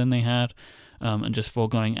power than they had, and just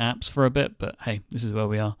foregoing apps for a bit. But hey, this is where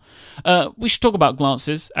we are. We should talk about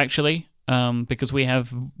glances, actually, because we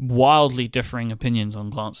have wildly differing opinions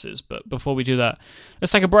on glances. But before we do that,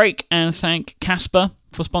 let's take a break and thank Casper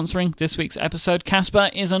for sponsoring this week's episode. Casper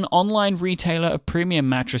is an online retailer of premium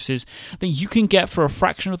mattresses that you can get for a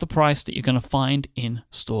fraction of the price that you're going to find in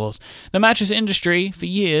stores. The mattress industry for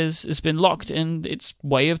years has been locked in its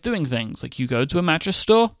way of doing things. Like, you go to a mattress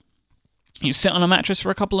store, you sit on a mattress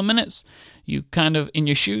for a couple of minutes, you kind of in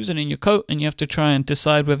your shoes and in your coat, and you have to try and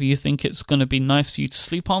decide whether you think it's going to be nice for you to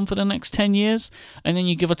sleep on for the next 10 years, and then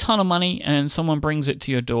you give a ton of money and someone brings it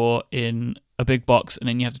to your door in a big box, and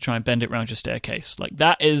then you have to try and bend it around your staircase. Like,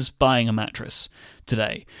 that is buying a mattress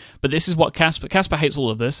today. But this is what Casper hates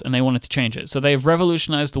all of this, and they wanted to change it. So they've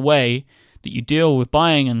revolutionized the way that you deal with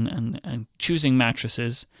buying and choosing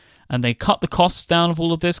mattresses, and they cut the costs down of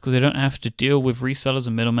all of this because they don't have to deal with resellers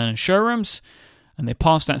and middlemen and showrooms. and they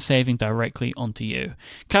pass that saving directly onto you.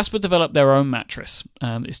 Casper developed their own mattress.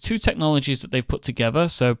 It's two technologies that they've put together,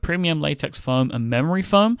 so premium latex foam and memory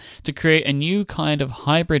foam, to create a new kind of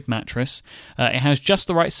hybrid mattress. It has just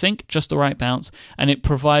the right sink, just the right bounce, and it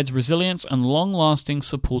provides resilience and long-lasting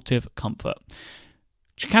supportive comfort.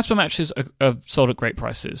 Casper mattresses are sold at great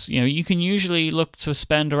prices. You can usually look to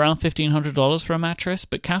spend around $1,500 for a mattress,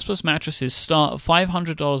 but Casper's mattresses start at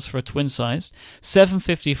 $500 for a twin size,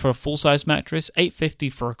 $750 for a full size mattress,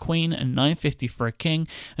 $850 for a queen, and $950 for a king.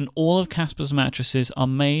 And all of Casper's mattresses are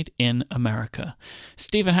made in America.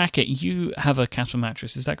 Stephen Hackett, you have a Casper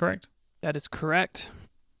mattress, is that correct? That is correct.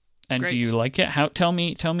 And great. Do you like it? Tell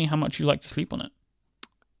me how much you like to sleep on it.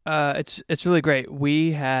 It's really great.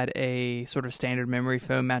 We had a sort of standard memory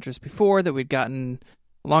foam mattress before that we'd gotten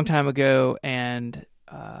a long time ago, and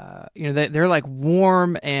they're like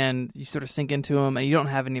warm and you sort of sink into them, and you don't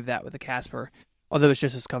have any of that with the Casper. Although it's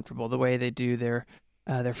just as comfortable. The way they do their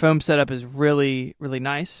foam setup is really, really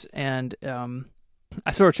nice, and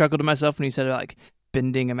I sort of chuckled to myself when you said like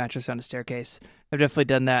bending a mattress on a staircase. I've definitely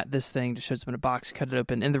done that. This thing just shows up in a box, cut it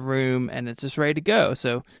open in the room, and it's just ready to go.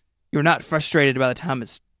 So you're not frustrated by the time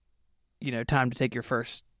it's time to take your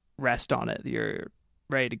first rest on it. You're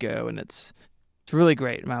ready to go, and it's really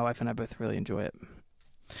great. My wife and I both really enjoy it.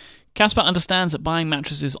 Casper understands that buying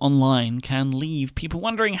mattresses online can leave people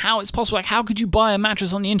wondering how it's possible. Like, how could you buy a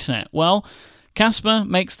mattress on the internet? Well, Casper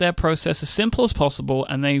makes their process as simple as possible,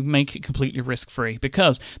 and they make it completely risk-free,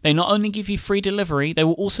 because they not only give you free delivery, they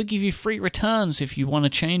will also give you free returns if you want to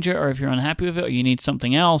change it, or if you're unhappy with it, or you need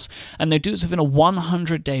something else, and they do it within a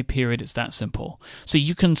 100-day period. It's that simple. So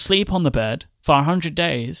you can sleep on the bed for 100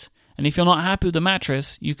 days, and if you're not happy with the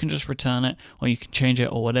mattress, you can just return it, or you can change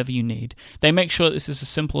it, or whatever you need. They make sure this is as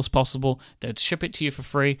simple as possible. They'll ship it to you for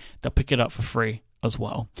free. They'll pick it up for free as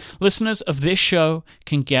well. Listeners of this show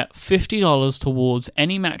can get $50 towards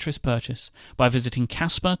any mattress purchase by visiting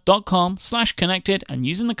casper.com/connected and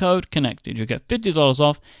using the code connected. You'll get $50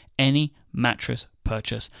 off any mattress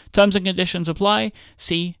purchase. Terms and conditions apply.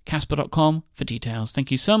 See casper.com for details.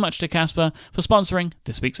 Thank you so much to Casper for sponsoring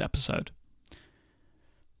this week's episode.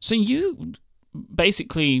 So you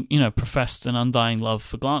basically, professed an undying love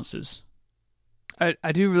for glances.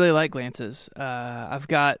 I do really like glances. I've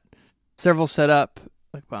got several set up,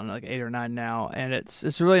 like 8 or 9 now, and it's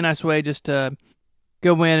a really nice way just to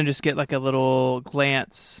go in and just get like a little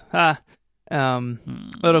glance,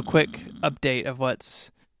 little quick update of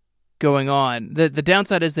what's going on. The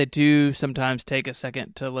downside is they do sometimes take a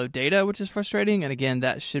second to load data, which is frustrating, and again,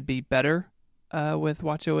 that should be better with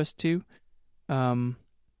watchOS 2.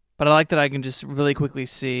 But I like that I can just really quickly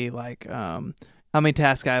see like how many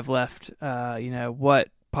tasks I have left, what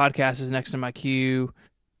podcast is next in my queue,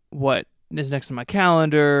 what is next on my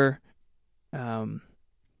calendar. Having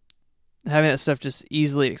that stuff just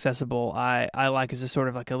easily accessible, I like as a sort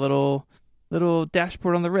of like a little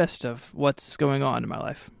dashboard on the wrist of what's going on in my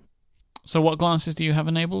life. So what glances do you have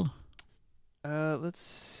enabled? Let's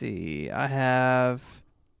see. I have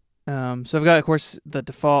so I've got, of course, the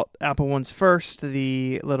default Apple ones first,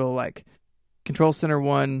 the little like control center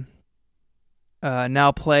one,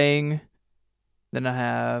 now playing. Then I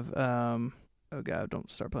have oh god, don't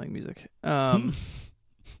start playing music.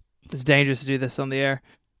 It's dangerous to do this on the air.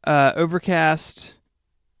 Overcast,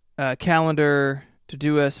 calendar,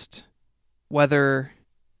 Todoist, weather,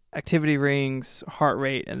 activity rings, heart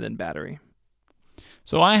rate, and then battery.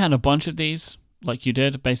 So I had a bunch of these, like you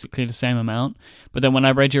did, basically the same amount. But then when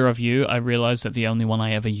I read your review, I realized that the only one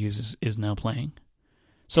I ever use is now playing.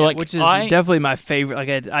 So which is definitely my favorite.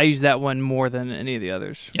 Like I use that one more than any of the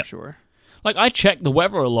others for sure. Like, I check the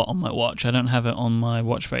weather a lot on my watch. I don't have it on my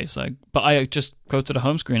watch face. But I just go to the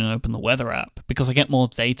home screen and open the weather app because I get more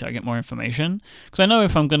data, I get more information. Because I know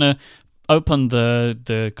if I'm going to open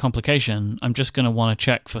the complication, I'm just going to want to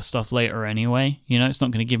check for stuff later anyway. It's not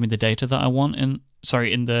going to give me the data that I want in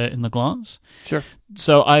the glance. Sure.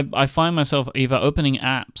 So I find myself either opening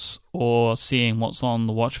apps or seeing what's on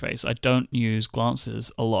the watch face. I don't use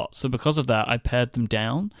glances a lot. So because of that, I pared them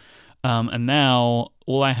down. And now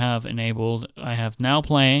all I have enabled, I have Now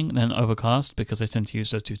Playing, then Overcast, because I tend to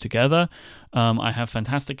use those two together. I have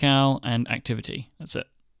Fantastical and Activity. That's it.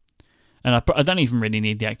 And I don't even really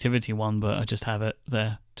need the Activity one, but I just have it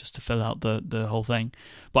there just to fill out the whole thing.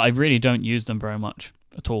 But I really don't use them very much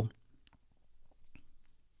at all.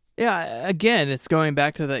 Yeah, again, it's going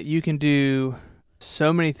back to that you can do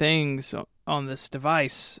so many things on this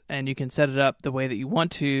device, and you can set it up the way that you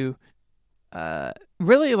want to.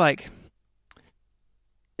 Really, like,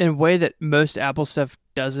 in a way that most Apple stuff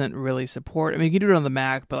doesn't really support. I mean, you can do it on the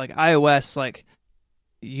Mac, but like iOS, like,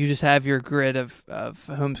 you just have your grid of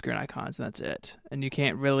home screen icons, and that's it. And you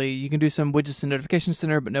can do some widgets in Notification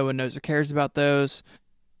Center, but no one knows or cares about those.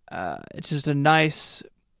 It's just a nice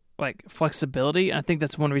like flexibility. And I think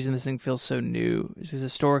that's one reason this thing feels so new, is because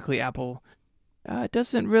historically Apple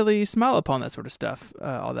doesn't really smile upon that sort of stuff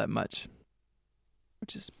all that much,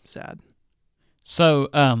 which is sad. So,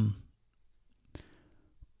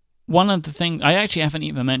 one of the things I actually haven't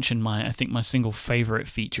even mentioned my single favorite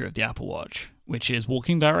feature of the Apple Watch, which is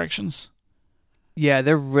walking directions. Yeah,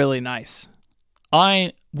 they're really nice.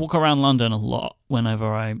 I walk around London a lot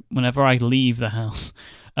whenever I leave the house.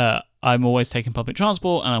 I'm always taking public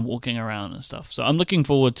transport and I'm walking around and stuff. So I'm looking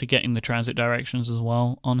forward to getting the transit directions as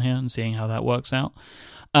well on here and seeing how that works out.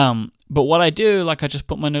 But what I do, like I just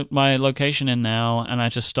put my location in now and I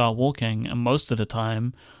just start walking. And most of the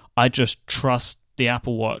time, I just trust the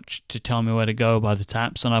Apple Watch to tell me where to go by the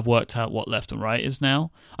taps, and I've worked out what left and right is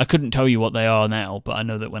now. I couldn't tell you what they are now, but I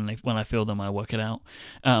know that when I feel them, I work it out.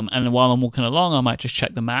 And while I'm walking along, I might just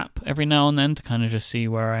check the map every now and then to kind of just see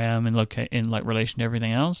where I am in relation to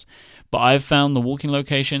everything else. But I've found the walking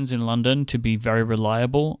locations in London to be very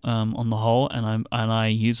reliable on the whole, and I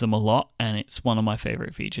use them a lot, and it's one of my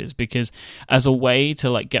favorite features because as a way to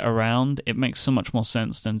like get around, it makes so much more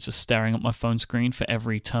sense than just staring at my phone screen for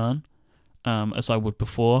every turn. As I would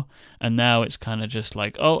before, and now it's kind of just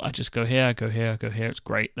like, oh, I just go here, I go here, I go here. It's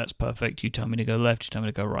great, that's perfect. You tell me to go left, you tell me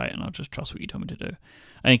to go right, and I'll just trust what you tell me to do.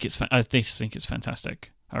 I just think it's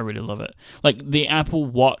fantastic. I really love it. Like the Apple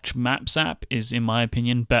Watch Maps app is, in my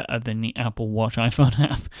opinion, better than the Apple Watch iPhone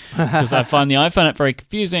app because I find the iPhone app very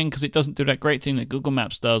confusing because it doesn't do that great thing that Google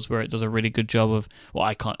Maps does, where it does a really good job of,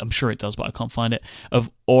 well, I'm sure it does, but I can't find it, of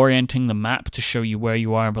orienting the map to show you where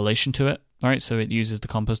you are in relation to it. All right, so it uses the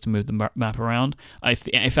compass to move the map around.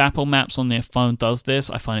 If Apple Maps on their phone does this,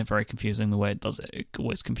 I find it very confusing the way it does it. It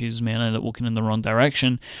always confuses me. I know that walking in the wrong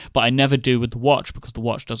direction, but I never do with the watch because the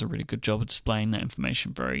watch does a really good job of displaying that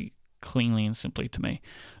information very cleanly and simply to me.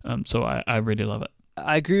 So I really love it.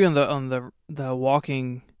 I agree on the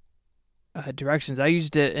walking directions. I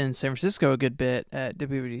used it in San Francisco a good bit at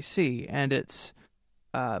WWDC, and it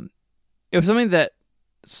was something that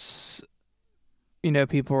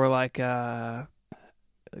people were like,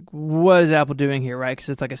 what is Apple doing here, right? Because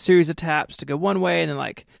it's like a series of taps to go one way and then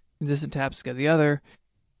like consistent taps to go the other.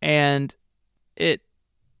 And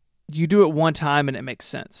you do it one time and it makes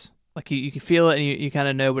sense. Like you can feel it and you kind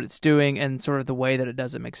of know what it's doing, and sort of the way that it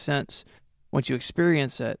does it makes sense once you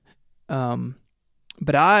experience it.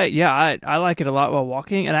 But I like it a lot while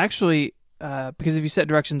walking. And actually, because if you set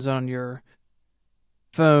directions on your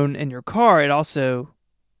phone in your car, it also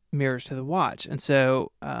mirrors to the watch, and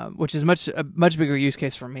so which is a much bigger use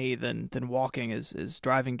case for me than walking is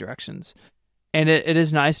driving directions. And it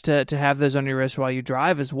is nice to have those on your wrist while you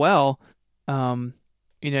drive as well. You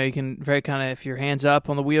can very kind of, if your hand's up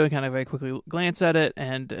on the wheel, you kind of very quickly glance at it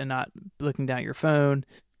and not looking down at your phone.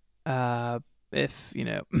 If I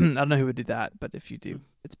don't know who would do that, but if you do,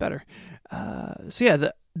 it's better. So yeah,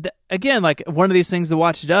 again, like one of these things the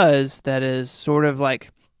watch does that is sort of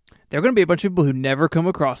like, there are going to be a bunch of people who never come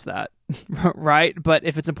across that, right? But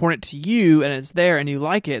if it's important to you and it's there and you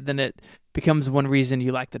like it, then it becomes one reason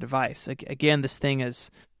you like the device. Again, this thing is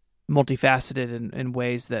multifaceted in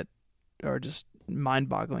ways that are just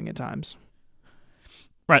mind-boggling at times.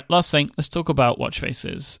 Right, last thing, let's talk about watch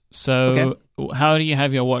faces. So How do you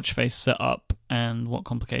have your watch face set up, and what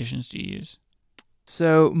complications do you use?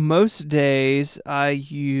 So most days I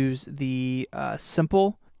use the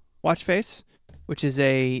simple watch face, which is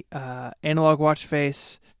a analog watch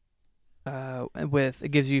face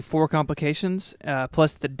it gives you 4 complications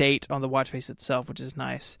plus the date on the watch face itself, which is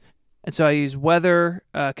nice. And so I use weather,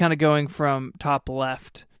 kind of going from top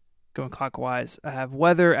left, going clockwise. I have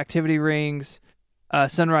weather, activity rings,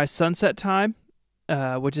 sunrise, sunset time,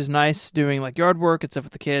 which is nice doing like yard work and stuff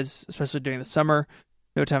with the kids, especially during the summer.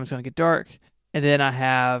 No time it's going to get dark. And then I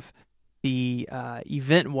have the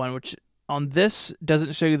event one, which on this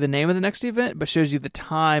doesn't show you the name of the next event, but shows you the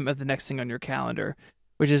time of the next thing on your calendar,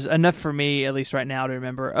 which is enough for me, at least right now, to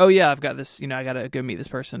remember, oh yeah, I've got this, I got to go meet this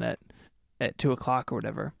person at 2:00 or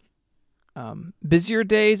whatever. Busier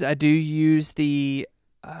days, I do use the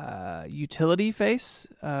utility face,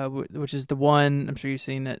 which is the one, I'm sure you've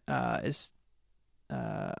seen it, is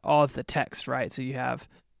all of the text, right? So you have,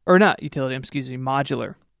 or not utility,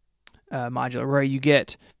 modular, where you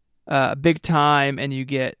get big time and you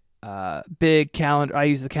get big calendar. I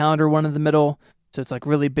use the calendar one in the middle, so it's like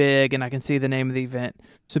really big and I can see the name of the event.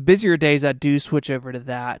 So busier days I do switch over to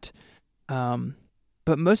that,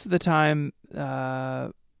 but most of the time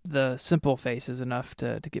the simple face is enough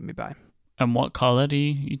to get me by. And what color do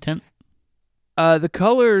you tint? The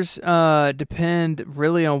colors depend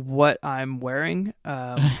really on what I'm wearing.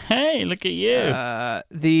 Hey, look at you.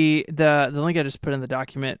 The link I just put in the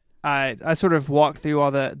document, I sort of walked through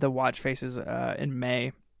all the watch faces in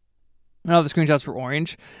May. And all the screenshots were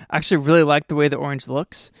orange. I actually really like the way the orange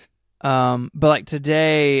looks. But like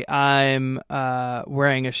today, I'm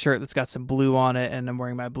wearing a shirt that's got some blue on it, and I'm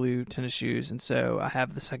wearing my blue tennis shoes, and so I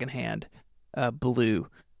have the secondhand blue.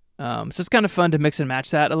 So it's kind of fun to mix and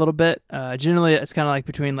match that a little bit. Generally, it's kind of like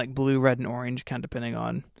between like blue, red, and orange, kind of depending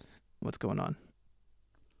on what's going on.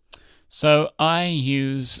 So I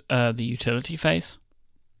use the utility face.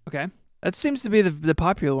 Okay, that seems to be the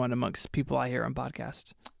popular one amongst people I hear on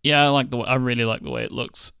podcasts. Yeah, I really like the way it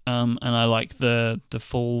looks, and I like the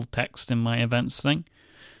full text in my events thing.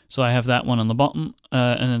 So I have that one on the bottom,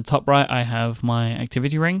 and in the top right I have my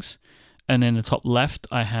activity rings, and in the top left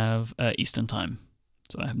I have Eastern Time.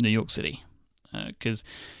 So I have New York City, because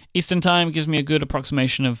Eastern Time gives me a good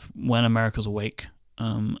approximation of when America's awake,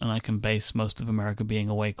 and I can base most of America being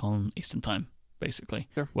awake on Eastern Time, basically.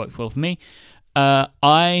 Sure. Works well for me.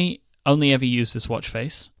 I only ever use this watch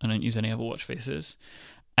face. I don't use any other watch faces.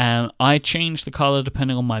 And I change the color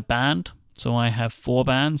depending on my band. So I have 4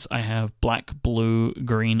 bands. I have black, blue,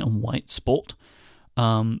 green, and white sport.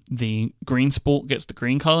 The green sport gets the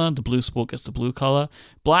green color. The blue sport gets the blue color.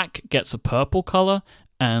 Black gets a purple color.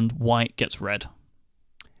 And white gets red.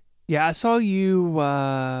 Yeah, I saw you,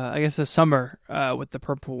 I guess, this summer with the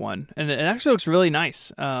purple one. And it actually looks really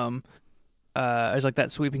nice. It's like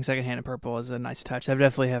that sweeping secondhand in purple is a nice touch. I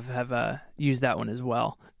definitely have used that one as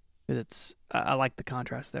well. It's I like the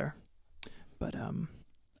contrast there, but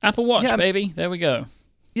Apple Watch, baby, there we go.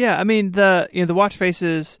 Yeah, I mean the watch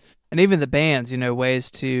faces and even the bands,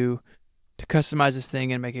 ways to customize this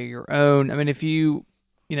thing and make it your own. I mean, if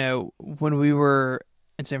when we were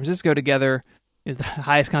in San Francisco together, is the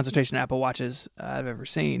highest concentration of Apple Watches I've ever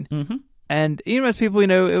seen. Mm-hmm. And even as people,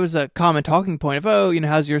 it was a common talking point of,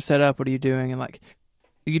 how's your setup? What are you doing? And like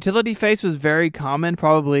the utility face was very common.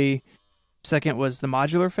 Probably second was the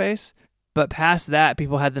modular face. But past that,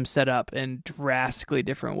 people had them set up in drastically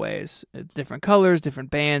different ways. Different colors, different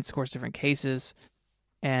bands, of course, different cases.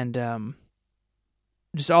 And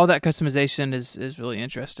just all that customization is really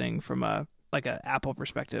interesting from a Apple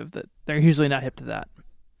perspective that they're usually not hip to that.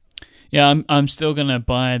 Yeah, I'm still going to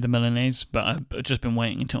buy the Milanese, but I've just been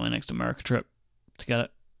waiting until my next America trip to get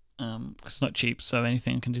it. Because it's not cheap, so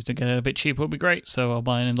anything I can do to get it a bit cheaper would be great. So I'll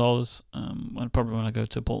buy it in dollars probably when I go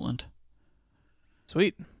to Portland.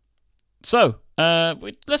 Sweet. So,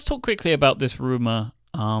 let's talk quickly about this rumor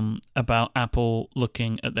about Apple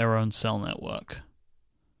looking at their own cell network.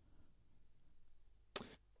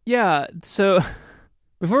 Yeah, so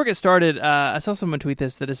before we get started, I saw someone tweet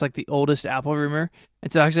this, that it's like the oldest Apple rumor.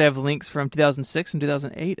 And so actually I have links from 2006 and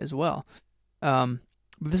 2008 as well.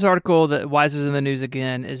 This article that Wise is in the news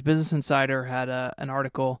again is Business Insider had an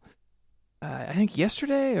article, I think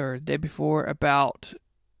yesterday or the day before, about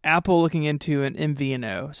Apple looking into an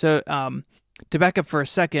MVNO. So to back up for a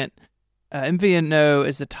second, MVNO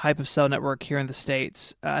is a type of cell network here in the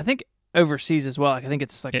States. I think overseas as well. I think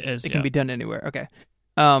it's like it can be done anywhere. Okay.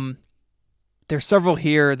 There's several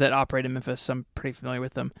here that operate in Memphis. So I'm pretty familiar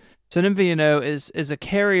with them. So an MVNO is a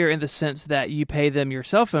carrier in the sense that you pay them your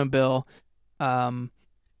cell phone bill, and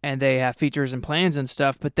they have features and plans and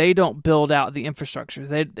stuff, but they don't build out the infrastructure.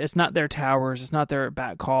 It's not their towers. It's not their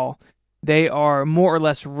backhaul. They are more or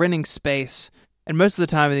less renting space, and most of the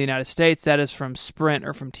time in the United States, that is from Sprint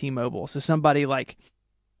or from T-Mobile. So somebody like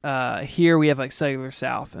here we have like Cellular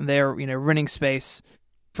South, and they're renting space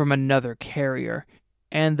from another carrier.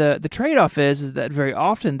 And the trade-off is that very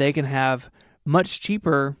often they can have much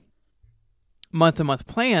cheaper month-to-month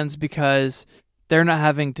plans because they're not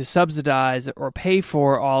having to subsidize or pay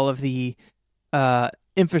for all of the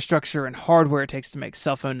infrastructure and hardware it takes to make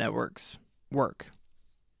cell phone networks work.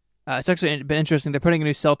 It's actually been interesting. They're putting a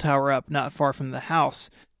new cell tower up not far from the house,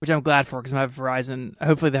 which I'm glad for because I have Verizon.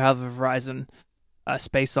 Hopefully they have a Verizon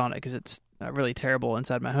space on it because it's really terrible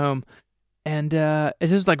inside my home. And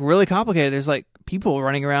it's just like really complicated. There's like people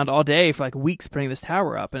running around all day for like weeks putting this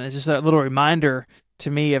tower up. And it's just a little reminder to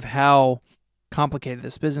me of how complicated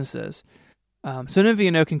this business is. So an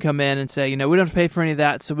MVNO can come in and say, we don't have to pay for any of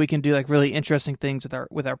that, so we can do like really interesting things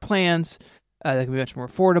with our plans. That can be much more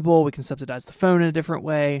affordable. We can subsidize the phone in a different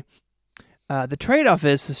way. The trade-off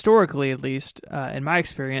is, historically at least, in my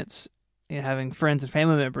experience, having friends and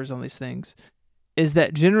family members on these things, is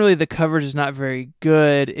that generally the coverage is not very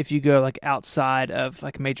good if you go like outside of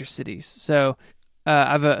like major cities. So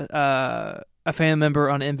I have a family member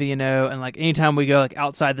on MVNO, and like anytime we go like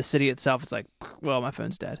outside the city itself, it's like, well, my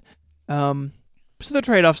phone's dead. So there are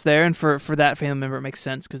trade-offs there, and for that family member, it makes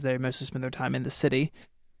sense because they mostly spend their time in the city.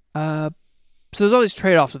 So there's all these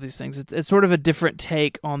trade-offs with these things. It's sort of a different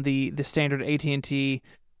take on the standard AT&T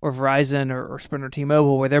or Verizon or Sprint or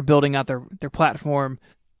T-Mobile, where they're building out their platform,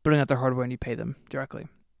 building out their hardware, and you pay them directly.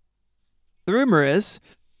 The rumor is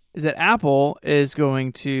that Apple is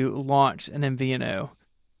going to launch an MVNO,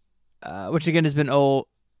 which again has been old,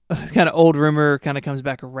 kind of old rumor, kind of comes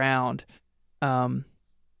back around.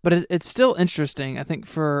 But it's still interesting, I think,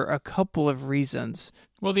 for a couple of reasons.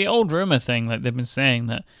 Well, the old rumor thing, like they've been saying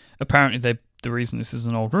that apparently the reason this is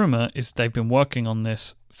an old rumor is they've been working on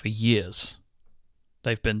this for years.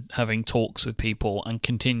 They've been having talks with people and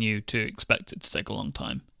continue to expect it to take a long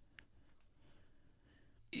time.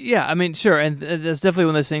 Yeah, I mean, sure, and that's definitely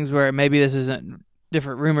one of those things where maybe this isn't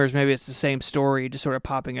different rumors, maybe it's the same story just sort of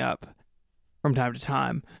popping up from time to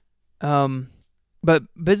time. But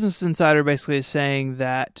Business Insider basically is saying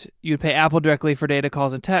that you'd pay Apple directly for data,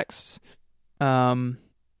 calls, and texts.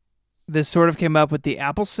 This sort of came up with the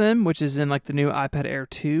Apple SIM, which is in like the new iPad Air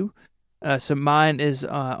 2. So mine is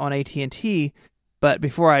on AT&T, but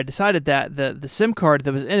before I decided that, the SIM card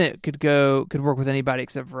that was in it could work with anybody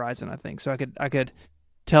except Verizon, I think. So I could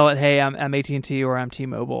tell it, hey, I'm AT&T or I'm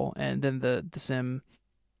T-Mobile, and then the SIM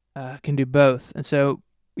can do both. And so,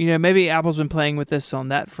 maybe Apple's been playing with this on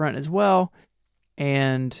that front as well.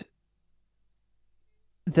 And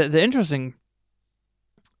the interesting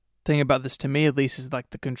thing about this, to me at least, is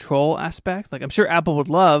like the control aspect. Like, I'm sure Apple would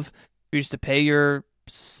love for you just to pay your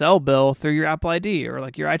cell bill through your Apple ID or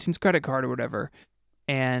like your iTunes credit card or whatever,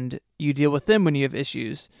 and you deal with them when you have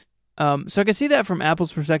issues. So I can see that from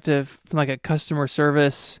Apple's perspective, from like a customer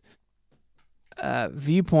service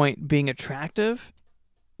viewpoint, being attractive.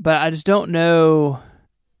 But I just don't know.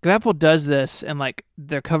 If Apple does this and like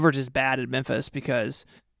their coverage is bad in Memphis because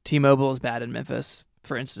T-Mobile is bad in Memphis,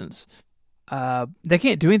 for instance, they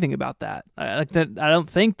can't do anything about that. I don't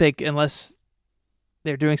think they, unless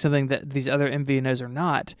they're doing something that these other MVNOs are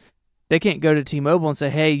not, they can't go to T-Mobile and say,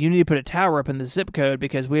 hey, you need to put a tower up in the zip code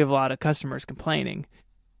because we have a lot of customers complaining.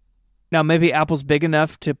 Now, maybe Apple's big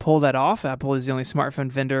enough to pull that off. Apple is the only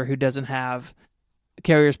smartphone vendor who doesn't have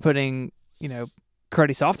carriers putting,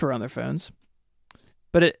 cruddy software on their phones.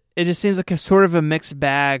 But it just seems like a sort of a mixed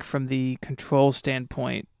bag from the control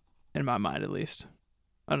standpoint, in my mind at least.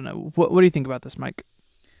 I don't know. What do you think about this, Mike?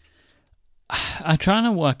 I'm trying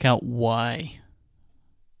to work out why.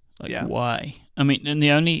 Why? I mean, and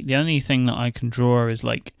the only thing that I can draw is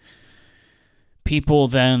like people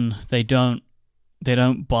then they don't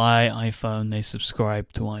buy iPhone, they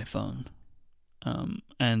subscribe to iPhone,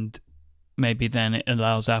 and maybe then it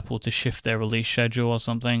allows Apple to shift their release schedule or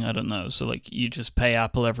something. I don't know. So like you just pay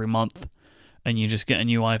Apple every month, and you just get a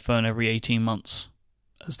new iPhone every 18 months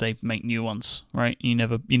as they make new ones, right? You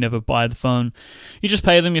never buy the phone. You just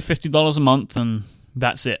pay them your $50 a month, and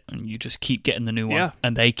that's it. And you just keep getting the new one,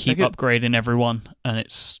 and they keep upgrading every one, and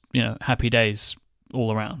it's happy days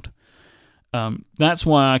all around. That's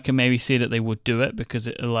why I can maybe see that they would do it, because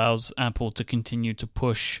it allows Apple to continue to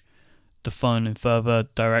push the phone in further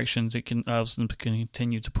directions. It allows them to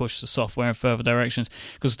continue to push the software in further directions,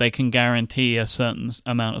 because they can guarantee a certain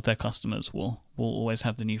amount of their customers will always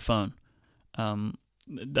have the new phone.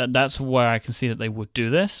 That's where I can see that they would do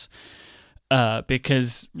this.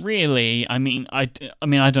 Because really, I mean, I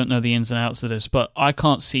don't know the ins and outs of this, but I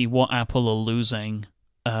can't see what Apple are losing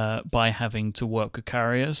by having to work with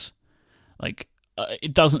carriers. Like,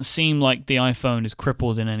 it doesn't seem like the iPhone is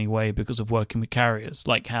crippled in any way because of working with carriers,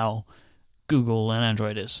 like how Google and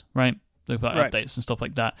Android is, right? They've got updates and stuff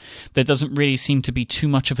like that. There doesn't really seem to be too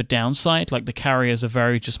much of a downside. Like, the carriers are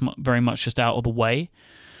very much just out of the way.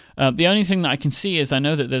 The only thing that I can see is I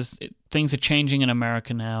know that things are changing in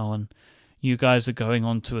America now, and you guys are going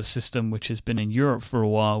on to a system which has been in Europe for a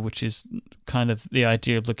while, which is kind of the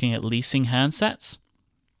idea of looking at leasing handsets.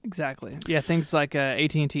 Exactly. Yeah, things like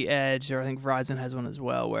AT&T Edge, or I think Verizon has one as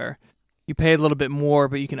well, where you pay a little bit more,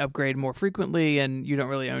 but you can upgrade more frequently, and you don't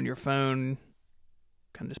really own your phone,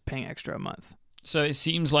 kind of just paying extra a month. So it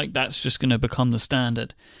seems like that's just going to become the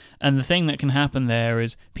standard. And the thing that can happen there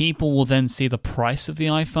is people will then see the price of the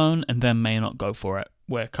iPhone and then may not go for it,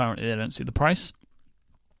 where currently they don't see the price.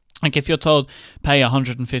 Like, if you're told, pay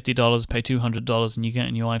 $150, pay $200, and you get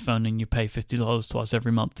a new iPhone and you pay $50 to us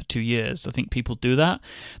every month for 2 years, I think people do that.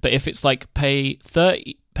 But if it's like, pay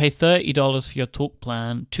 $30 for your talk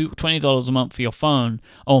plan, $20 a month for your phone,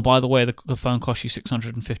 oh, by the way, the phone costs you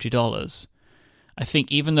 $650, I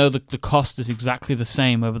think even though the cost is exactly the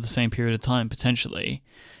same over the same period of time, potentially,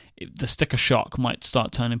 the sticker shock might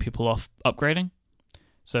start turning people off upgrading.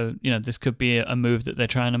 So, this could be a move that they're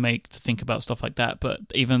trying to make to think about stuff like that, but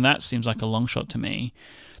even that seems like a long shot to me.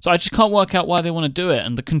 So I just can't work out why they want to do it,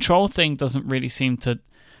 and the control thing doesn't really seem to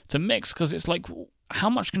mix, because it's like, how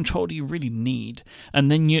much control do you really need? And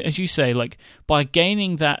then, as you say, like, by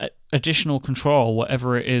gaining that additional control,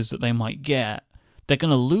 whatever it is that they might get, they're going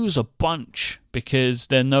to lose a bunch, because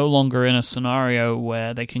they're no longer in a scenario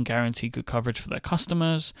where they can guarantee good coverage for their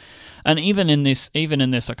customers. And even in this,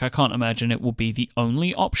 like, I can't imagine it will be the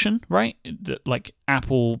only option, right? Like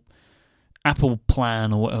Apple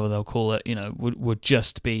Plan, or whatever they'll call it, would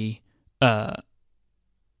just be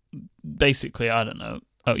basically, I don't know.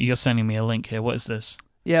 Oh, you're sending me a link here. What is this?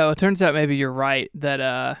 Yeah, well, it turns out maybe you're right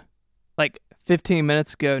that like 15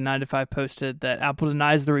 minutes ago, 9 to 5 posted that Apple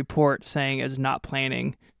denies the report, saying it is not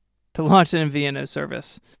planning to launch an MVNO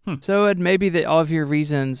service. So it may be that all of your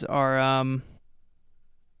reasons are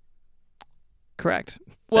correct.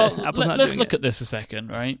 Well, let's look at this a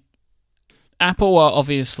second, right? Apple are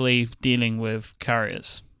obviously dealing with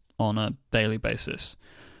carriers on a daily basis.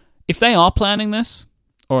 If they are planning this,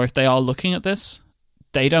 or if they are looking at this,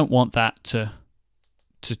 they don't want that to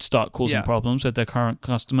start causing problems with their current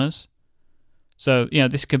customers. So,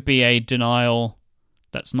 this could be a denial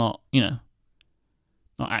that's not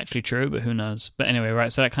actually true, but who knows? But anyway,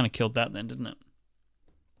 right, so that kind of killed that then, didn't it?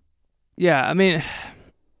 Yeah, I mean,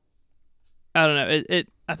 I don't know.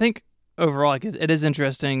 I think overall, like, it is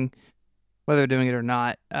interesting whether they're doing it or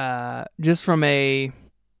not. Just from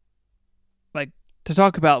to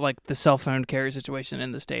talk about, like, the cell phone carrier situation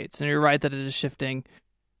in the States. And you're right that it is shifting.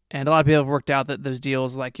 And a lot of people have worked out that those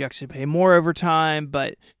deals, like, you actually pay more over time,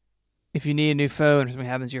 but if you need a new phone or something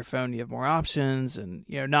happens to your phone, you have more options. And,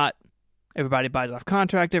 not everybody buys off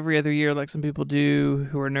contract every other year like some people do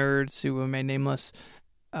who are nerds, who remain nameless.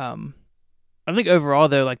 I think overall,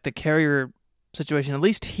 though, like, the carrier situation, at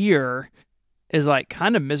least here, is, like,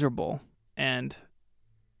 kind of miserable. And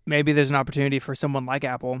maybe there's an opportunity for someone like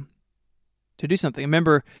Apple to do something.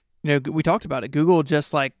 Remember, we talked about it. Google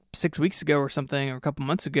just like 6 weeks ago or something, or a couple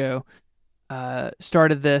months ago,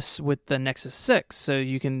 started this with the Nexus 6. So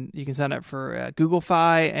you can sign up for Google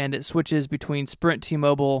Fi, and it switches between Sprint,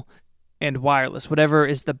 T-Mobile, and wireless. Whatever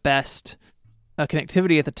is the best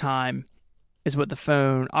connectivity at the time is what the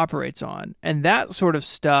phone operates on. And that sort of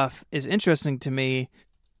stuff is interesting to me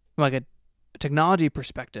from like a technology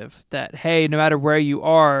perspective, that, hey, no matter where you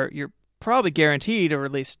are, you're probably guaranteed, or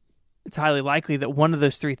at least it's highly likely, that one of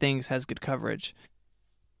those three things has good coverage.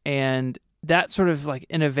 And that sort of like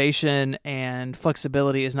innovation and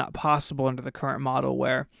flexibility is not possible under the current model,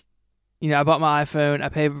 where, I bought my iPhone, I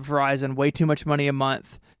pay Verizon way too much money a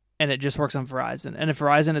month, and it just works on Verizon. And if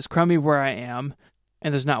Verizon is crummy where I am,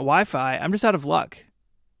 and there's not Wi-Fi, I'm just out of luck.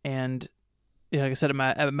 And like I said,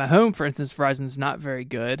 at my home, for instance, Verizon's not very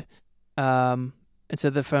good. And so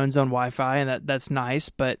the phone's on Wi-Fi, and that's nice,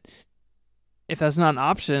 but if that's not an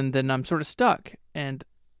option, then I'm sort of stuck. And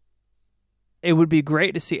it would be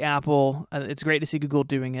great to see Apple. It's great to see Google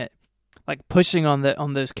doing it, like pushing on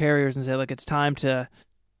those carriers and say, look, it's time to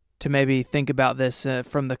maybe think about this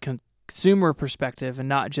from the consumer perspective, and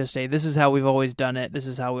not just a "this is how we've always done it, this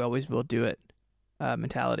is how we always will do it"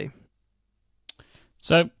 mentality.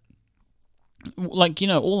 So, like,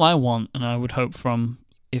 all I want, and I would hope from,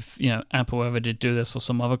 if Apple ever did do this, or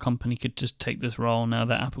some other company could just take this role now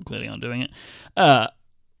that Apple clearly aren't doing it,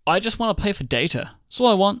 I just want to pay for data. That's all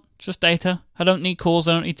I want, just data. I don't need calls,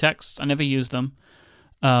 I don't need texts, I never use them.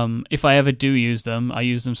 If I ever do use them, I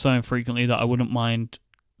use them so infrequently that I wouldn't mind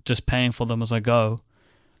just paying for them as I go.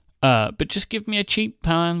 But just give me a cheap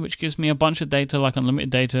plan which gives me a bunch of data, like unlimited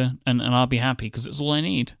data, and I'll be happy, because it's all I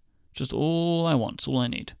need. Just all I want, it's all I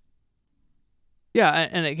need. Yeah,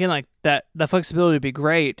 and again, like that flexibility would be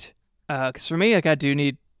great. Because for me, like, I do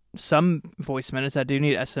need some voice minutes. I do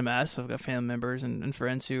need SMS. I've got family members and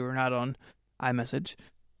friends who are not on iMessage.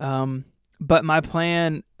 But my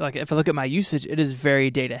plan, like, if I look at my usage, it is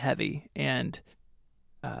very data heavy, and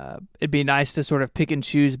it'd be nice to sort of pick and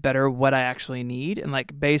choose better what I actually need, and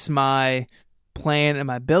like base my plan and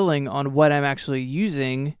my billing on what I'm actually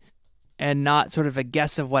using, and not sort of a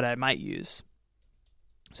guess of what I might use.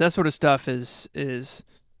 So that sort of stuff is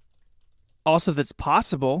also, that's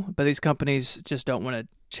possible, but these companies just don't want to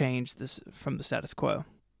change this from the status quo.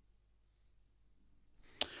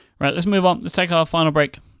 Right, let's move on. Let's take our final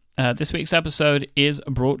break. This week's episode is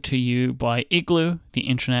brought to you by Igloo, the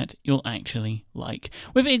internet you'll actually like.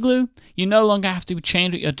 With Igloo, you no longer have to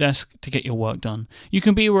change at your desk to get your work done. You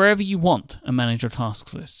can be wherever you want and manage your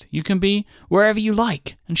task list. You can be wherever you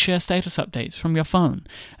like and share status updates from your phone.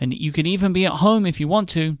 And you can even be at home if you want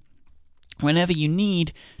to, whenever you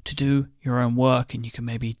need to do your own work, and you can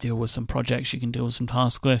maybe deal with some projects, you can deal with some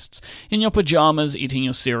task lists in your pajamas, eating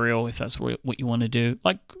your cereal, if that's what you want to do.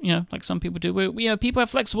 Like some people do. People have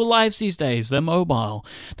flexible lives these days. They're mobile.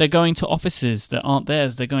 They're going to offices that aren't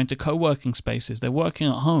theirs. They're going to co-working spaces. They're working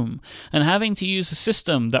at home. And having to use a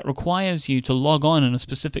system that requires you to log on in a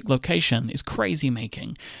specific location is crazy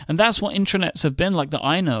making. And that's what intranets have been like that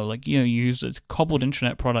I know. Like, you use a cobbled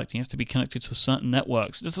intranet product, and you have to be connected to certain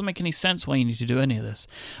networks. It doesn't make any sense why you need to do any of this.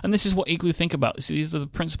 And this is what Igloo think about. So these are the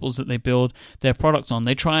principles that they build their products on.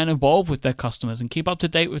 They try and evolve with their customers and keep up to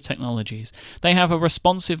date with technologies. They have a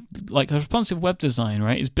responsive web design,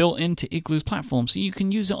 right? Is built into Igloo's platform, so you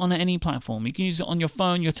can use it on any platform. You can use it on your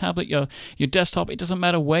phone, your tablet, your desktop. It doesn't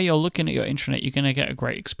matter where you're looking at your intranet. You're going to get a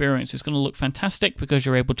great experience. It's going to look fantastic because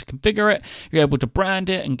you're able to configure it. You're able to brand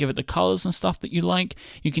it and give it the colors and stuff that you like.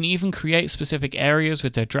 You can even create specific areas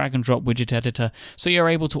with their drag and drop widget editor, so you're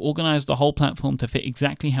able to organize the whole platform to fit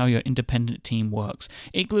exactly how your independent team works.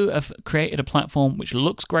 Igloo have created a platform which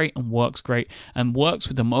looks great and works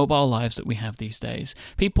with the mobile lives that we have these days.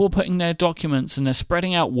 People are putting their documents, and they're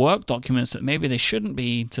spreading out work documents that maybe they shouldn't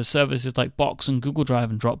be, to services like Box and Google Drive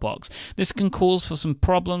and Dropbox. This can cause for some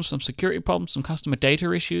problems, some security problems, some customer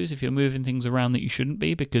data issues if you're moving things around that you shouldn't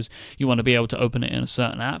be because you want to be able to open it in a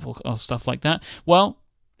certain app or stuff like that. Well,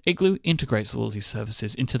 Igloo integrates all these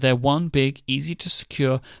services into their one big, easy to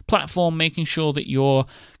secure platform, making sure that your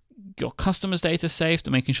customers' data is safe, to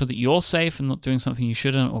making sure that you're safe and not doing something you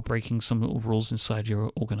shouldn't or breaking some little rules inside your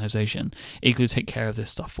organization. Igloo take care of this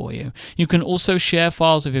stuff for you. You can also share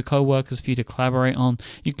files with your coworkers for you to collaborate on.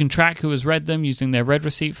 You can track who has read them using their read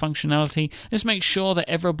receipt functionality. Just make sure that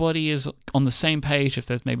everybody is on the same page if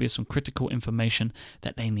there's maybe some critical information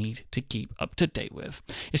that they need to keep up to date with.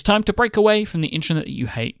 It's time to break away from the intranet that you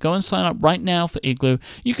hate. Go and sign up right now for Igloo.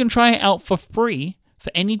 You can try it out for free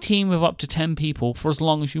for any team of up to 10 people for as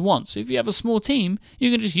long as you want. So if you have a small team, you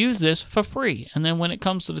can just use this for free. And then when it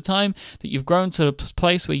comes to the time that you've grown to the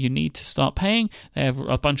place where you need to start paying, they have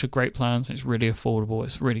a bunch of great plans. It's really affordable.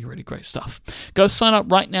 It's really, really great stuff. Go sign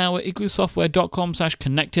up right now at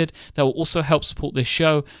igloosoftware.com/connected. That will also help support this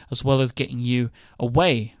show, as well as getting you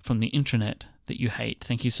away from the intranet that you hate.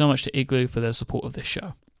 Thank you so much to Igloo for their support of this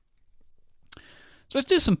show. So let's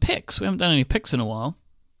do some picks. We haven't done any picks in a while.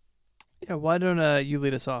 Yeah, why don't you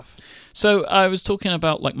lead us off? So I was talking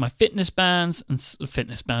about like my fitness bands,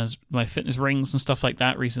 my fitness rings and stuff like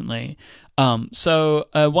that recently. So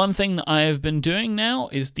one thing that I have been doing now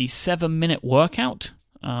is the 7-minute workout.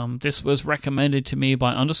 This was recommended to me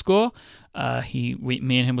by Underscore. Me and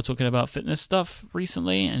him were talking about fitness stuff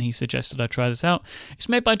recently, and he suggested I try this out. It's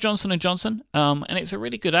made by Johnson & Johnson, and it's a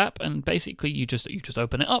really good app. And basically, you just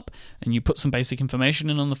open it up and you put some basic information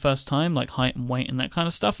in on the first time, like height and weight and that kind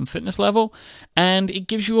of stuff, and fitness level, and it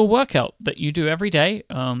gives you a workout that you do every day.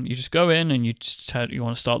 You just go in and you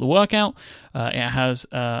want to start the workout. It has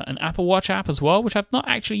an Apple Watch app as well, which I've not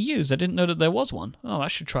actually used. I didn't know that there was one. Oh, I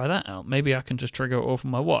should try that out. Maybe I can just trigger it off of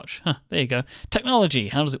my watch. There you go. Technology.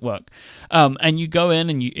 How does it work? And you go in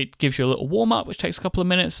and it gives you a little warm up, which takes a couple of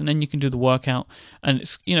minutes, and then you can do the workout. And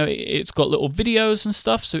it's got little videos and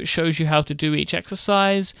stuff, so it shows you how to do each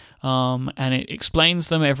exercise, and it explains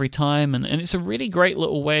them every time. And it's a really great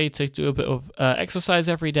little way to do a bit of exercise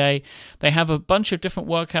every day. They have a bunch of different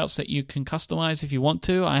workouts that you can customize if you want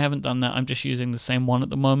to. I haven't done that. I'm just using the same one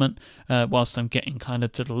at the moment, whilst I'm getting kind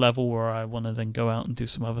of to the level where I want to then go out and do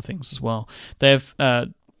some other things as well. They have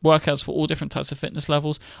workouts for all different types of fitness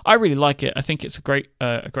levels. I really like it. I think it's a great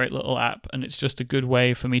little app, and it's just a good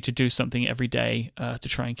way for me to do something every day to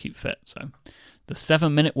try and keep fit. So the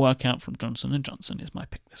 7-minute workout from Johnson & Johnson is my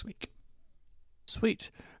pick this week. Sweet.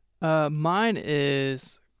 Mine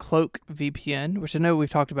is Cloak VPN, which I know we've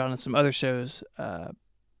talked about on some other shows. I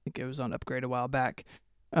think it was on Upgrade a while back.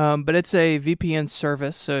 But it's a VPN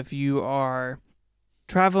service, so if you are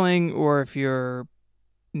traveling or if you're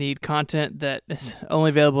need content that is only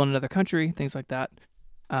available in another country, things like that,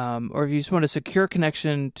 or if you just want a secure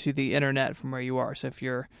connection to the internet from where you are. So if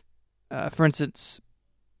you're, for instance,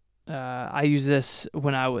 I use this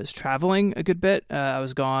when I was traveling a good bit. I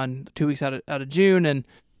was gone 2 weeks out of June, and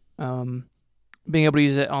being able to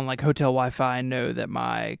use it on like hotel Wi-Fi and know that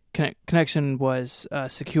my connection was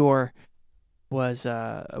secure was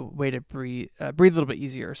a way to breathe a little bit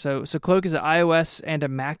easier. So Cloak is an iOS and a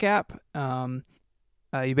Mac app.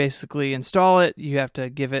 You basically install it. You have to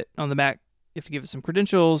give it on the Mac. You have to give it some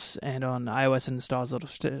credentials, and on iOS it installs a little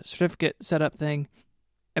certificate setup thing.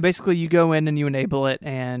 And basically, you go in and you enable it,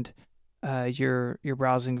 and you're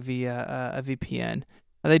browsing via a VPN.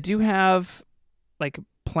 They do have like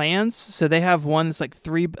plans, so they have one that's like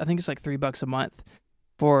 $3 a month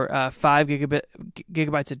for 5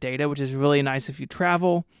 gigabytes of data, which is really nice if you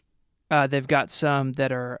travel. They've got some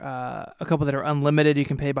that are a couple that are unlimited. You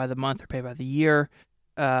can pay by the month or pay by the year.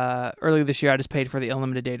 Earlier this year, I just paid for the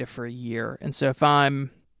unlimited data for a year. And so if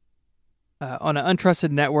I'm on an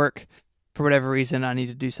untrusted network, for whatever reason, I need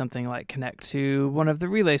to do something like connect to one of the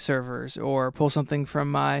relay servers or pull something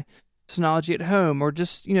from my Synology at home, or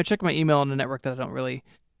just check my email on a network that I don't really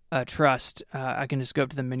trust, I can just go up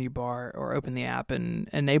to the menu bar or open the app and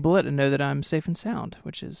enable it and know that I'm safe and sound,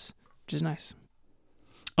 which is nice.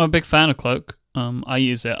 I'm a big fan of Cloak. I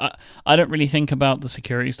use it. I don't really think about the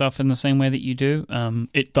security stuff in the same way that you do.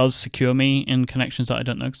 It does secure me in connections that I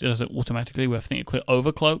don't know because it does it automatically. With, I think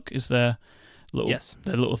Overcloak is their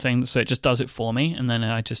little thing, so it just does it for me, and then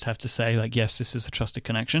I just have to say like, yes, this is a trusted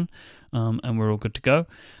connection, and we're all good to go.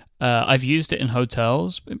 I've used it in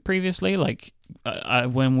hotels previously, like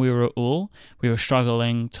when we were at UL, we were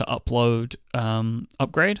struggling to upload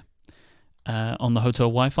Upgrade on the hotel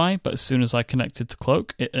Wi-Fi, but as soon as I connected to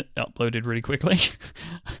Cloak, it uploaded really quickly.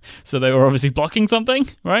 So they were obviously blocking something,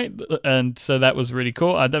 right? And so that was really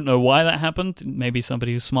cool. I don't know why that happened. Maybe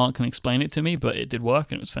somebody who's smart can explain it to me, but it did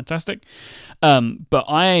work and it was fantastic. But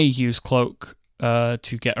I use Cloak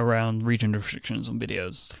to get around region restrictions on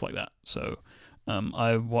videos, stuff like that. So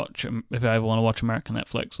I watch, if I want to watch American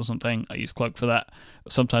Netflix or something, I use Cloak for that.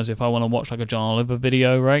 Sometimes if I want to watch like a John Oliver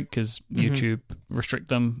video, right, because YouTube restrict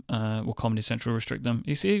them, or Comedy Central restrict them.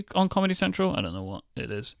 You see on Comedy Central? I don't know what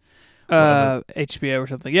it is. HBO or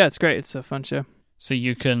something. Yeah, it's great. It's a fun show. So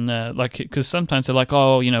you can, because sometimes they're like,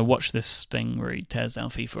 oh, watch this thing where he tears down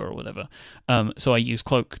FIFA or whatever. So I use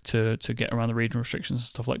Cloak to get around the region restrictions and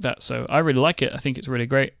stuff like that. So I really like it. I think it's really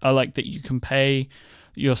great. I like that you can pay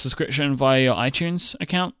your subscription via your iTunes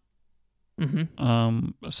account.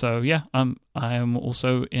 So yeah, I am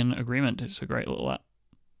also in agreement. It's a great little app.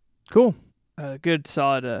 Cool. Good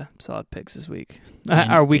solid picks this week.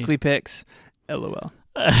 Our weekly picks. LOL.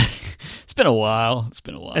 It's been a while. It's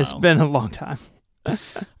been a long time. All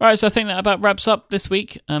right, so I think that about wraps up this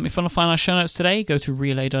week. If you want to find our show notes today, go to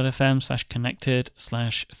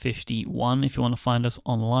relay.fm/connected/51. If you want to find us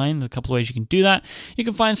online, there's a couple of ways you can do that. You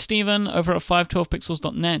can find Stephen over at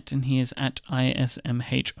 512pixels.net, and he is at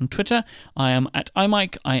ISMH on Twitter. I am at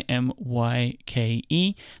iMyke,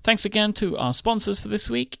 IMYKE. Thanks again to our sponsors for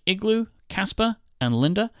this week, Igloo, Casper, and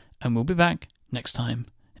Linda, and we'll be back next time.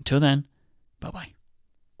 Until then, bye-bye.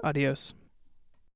 Adios.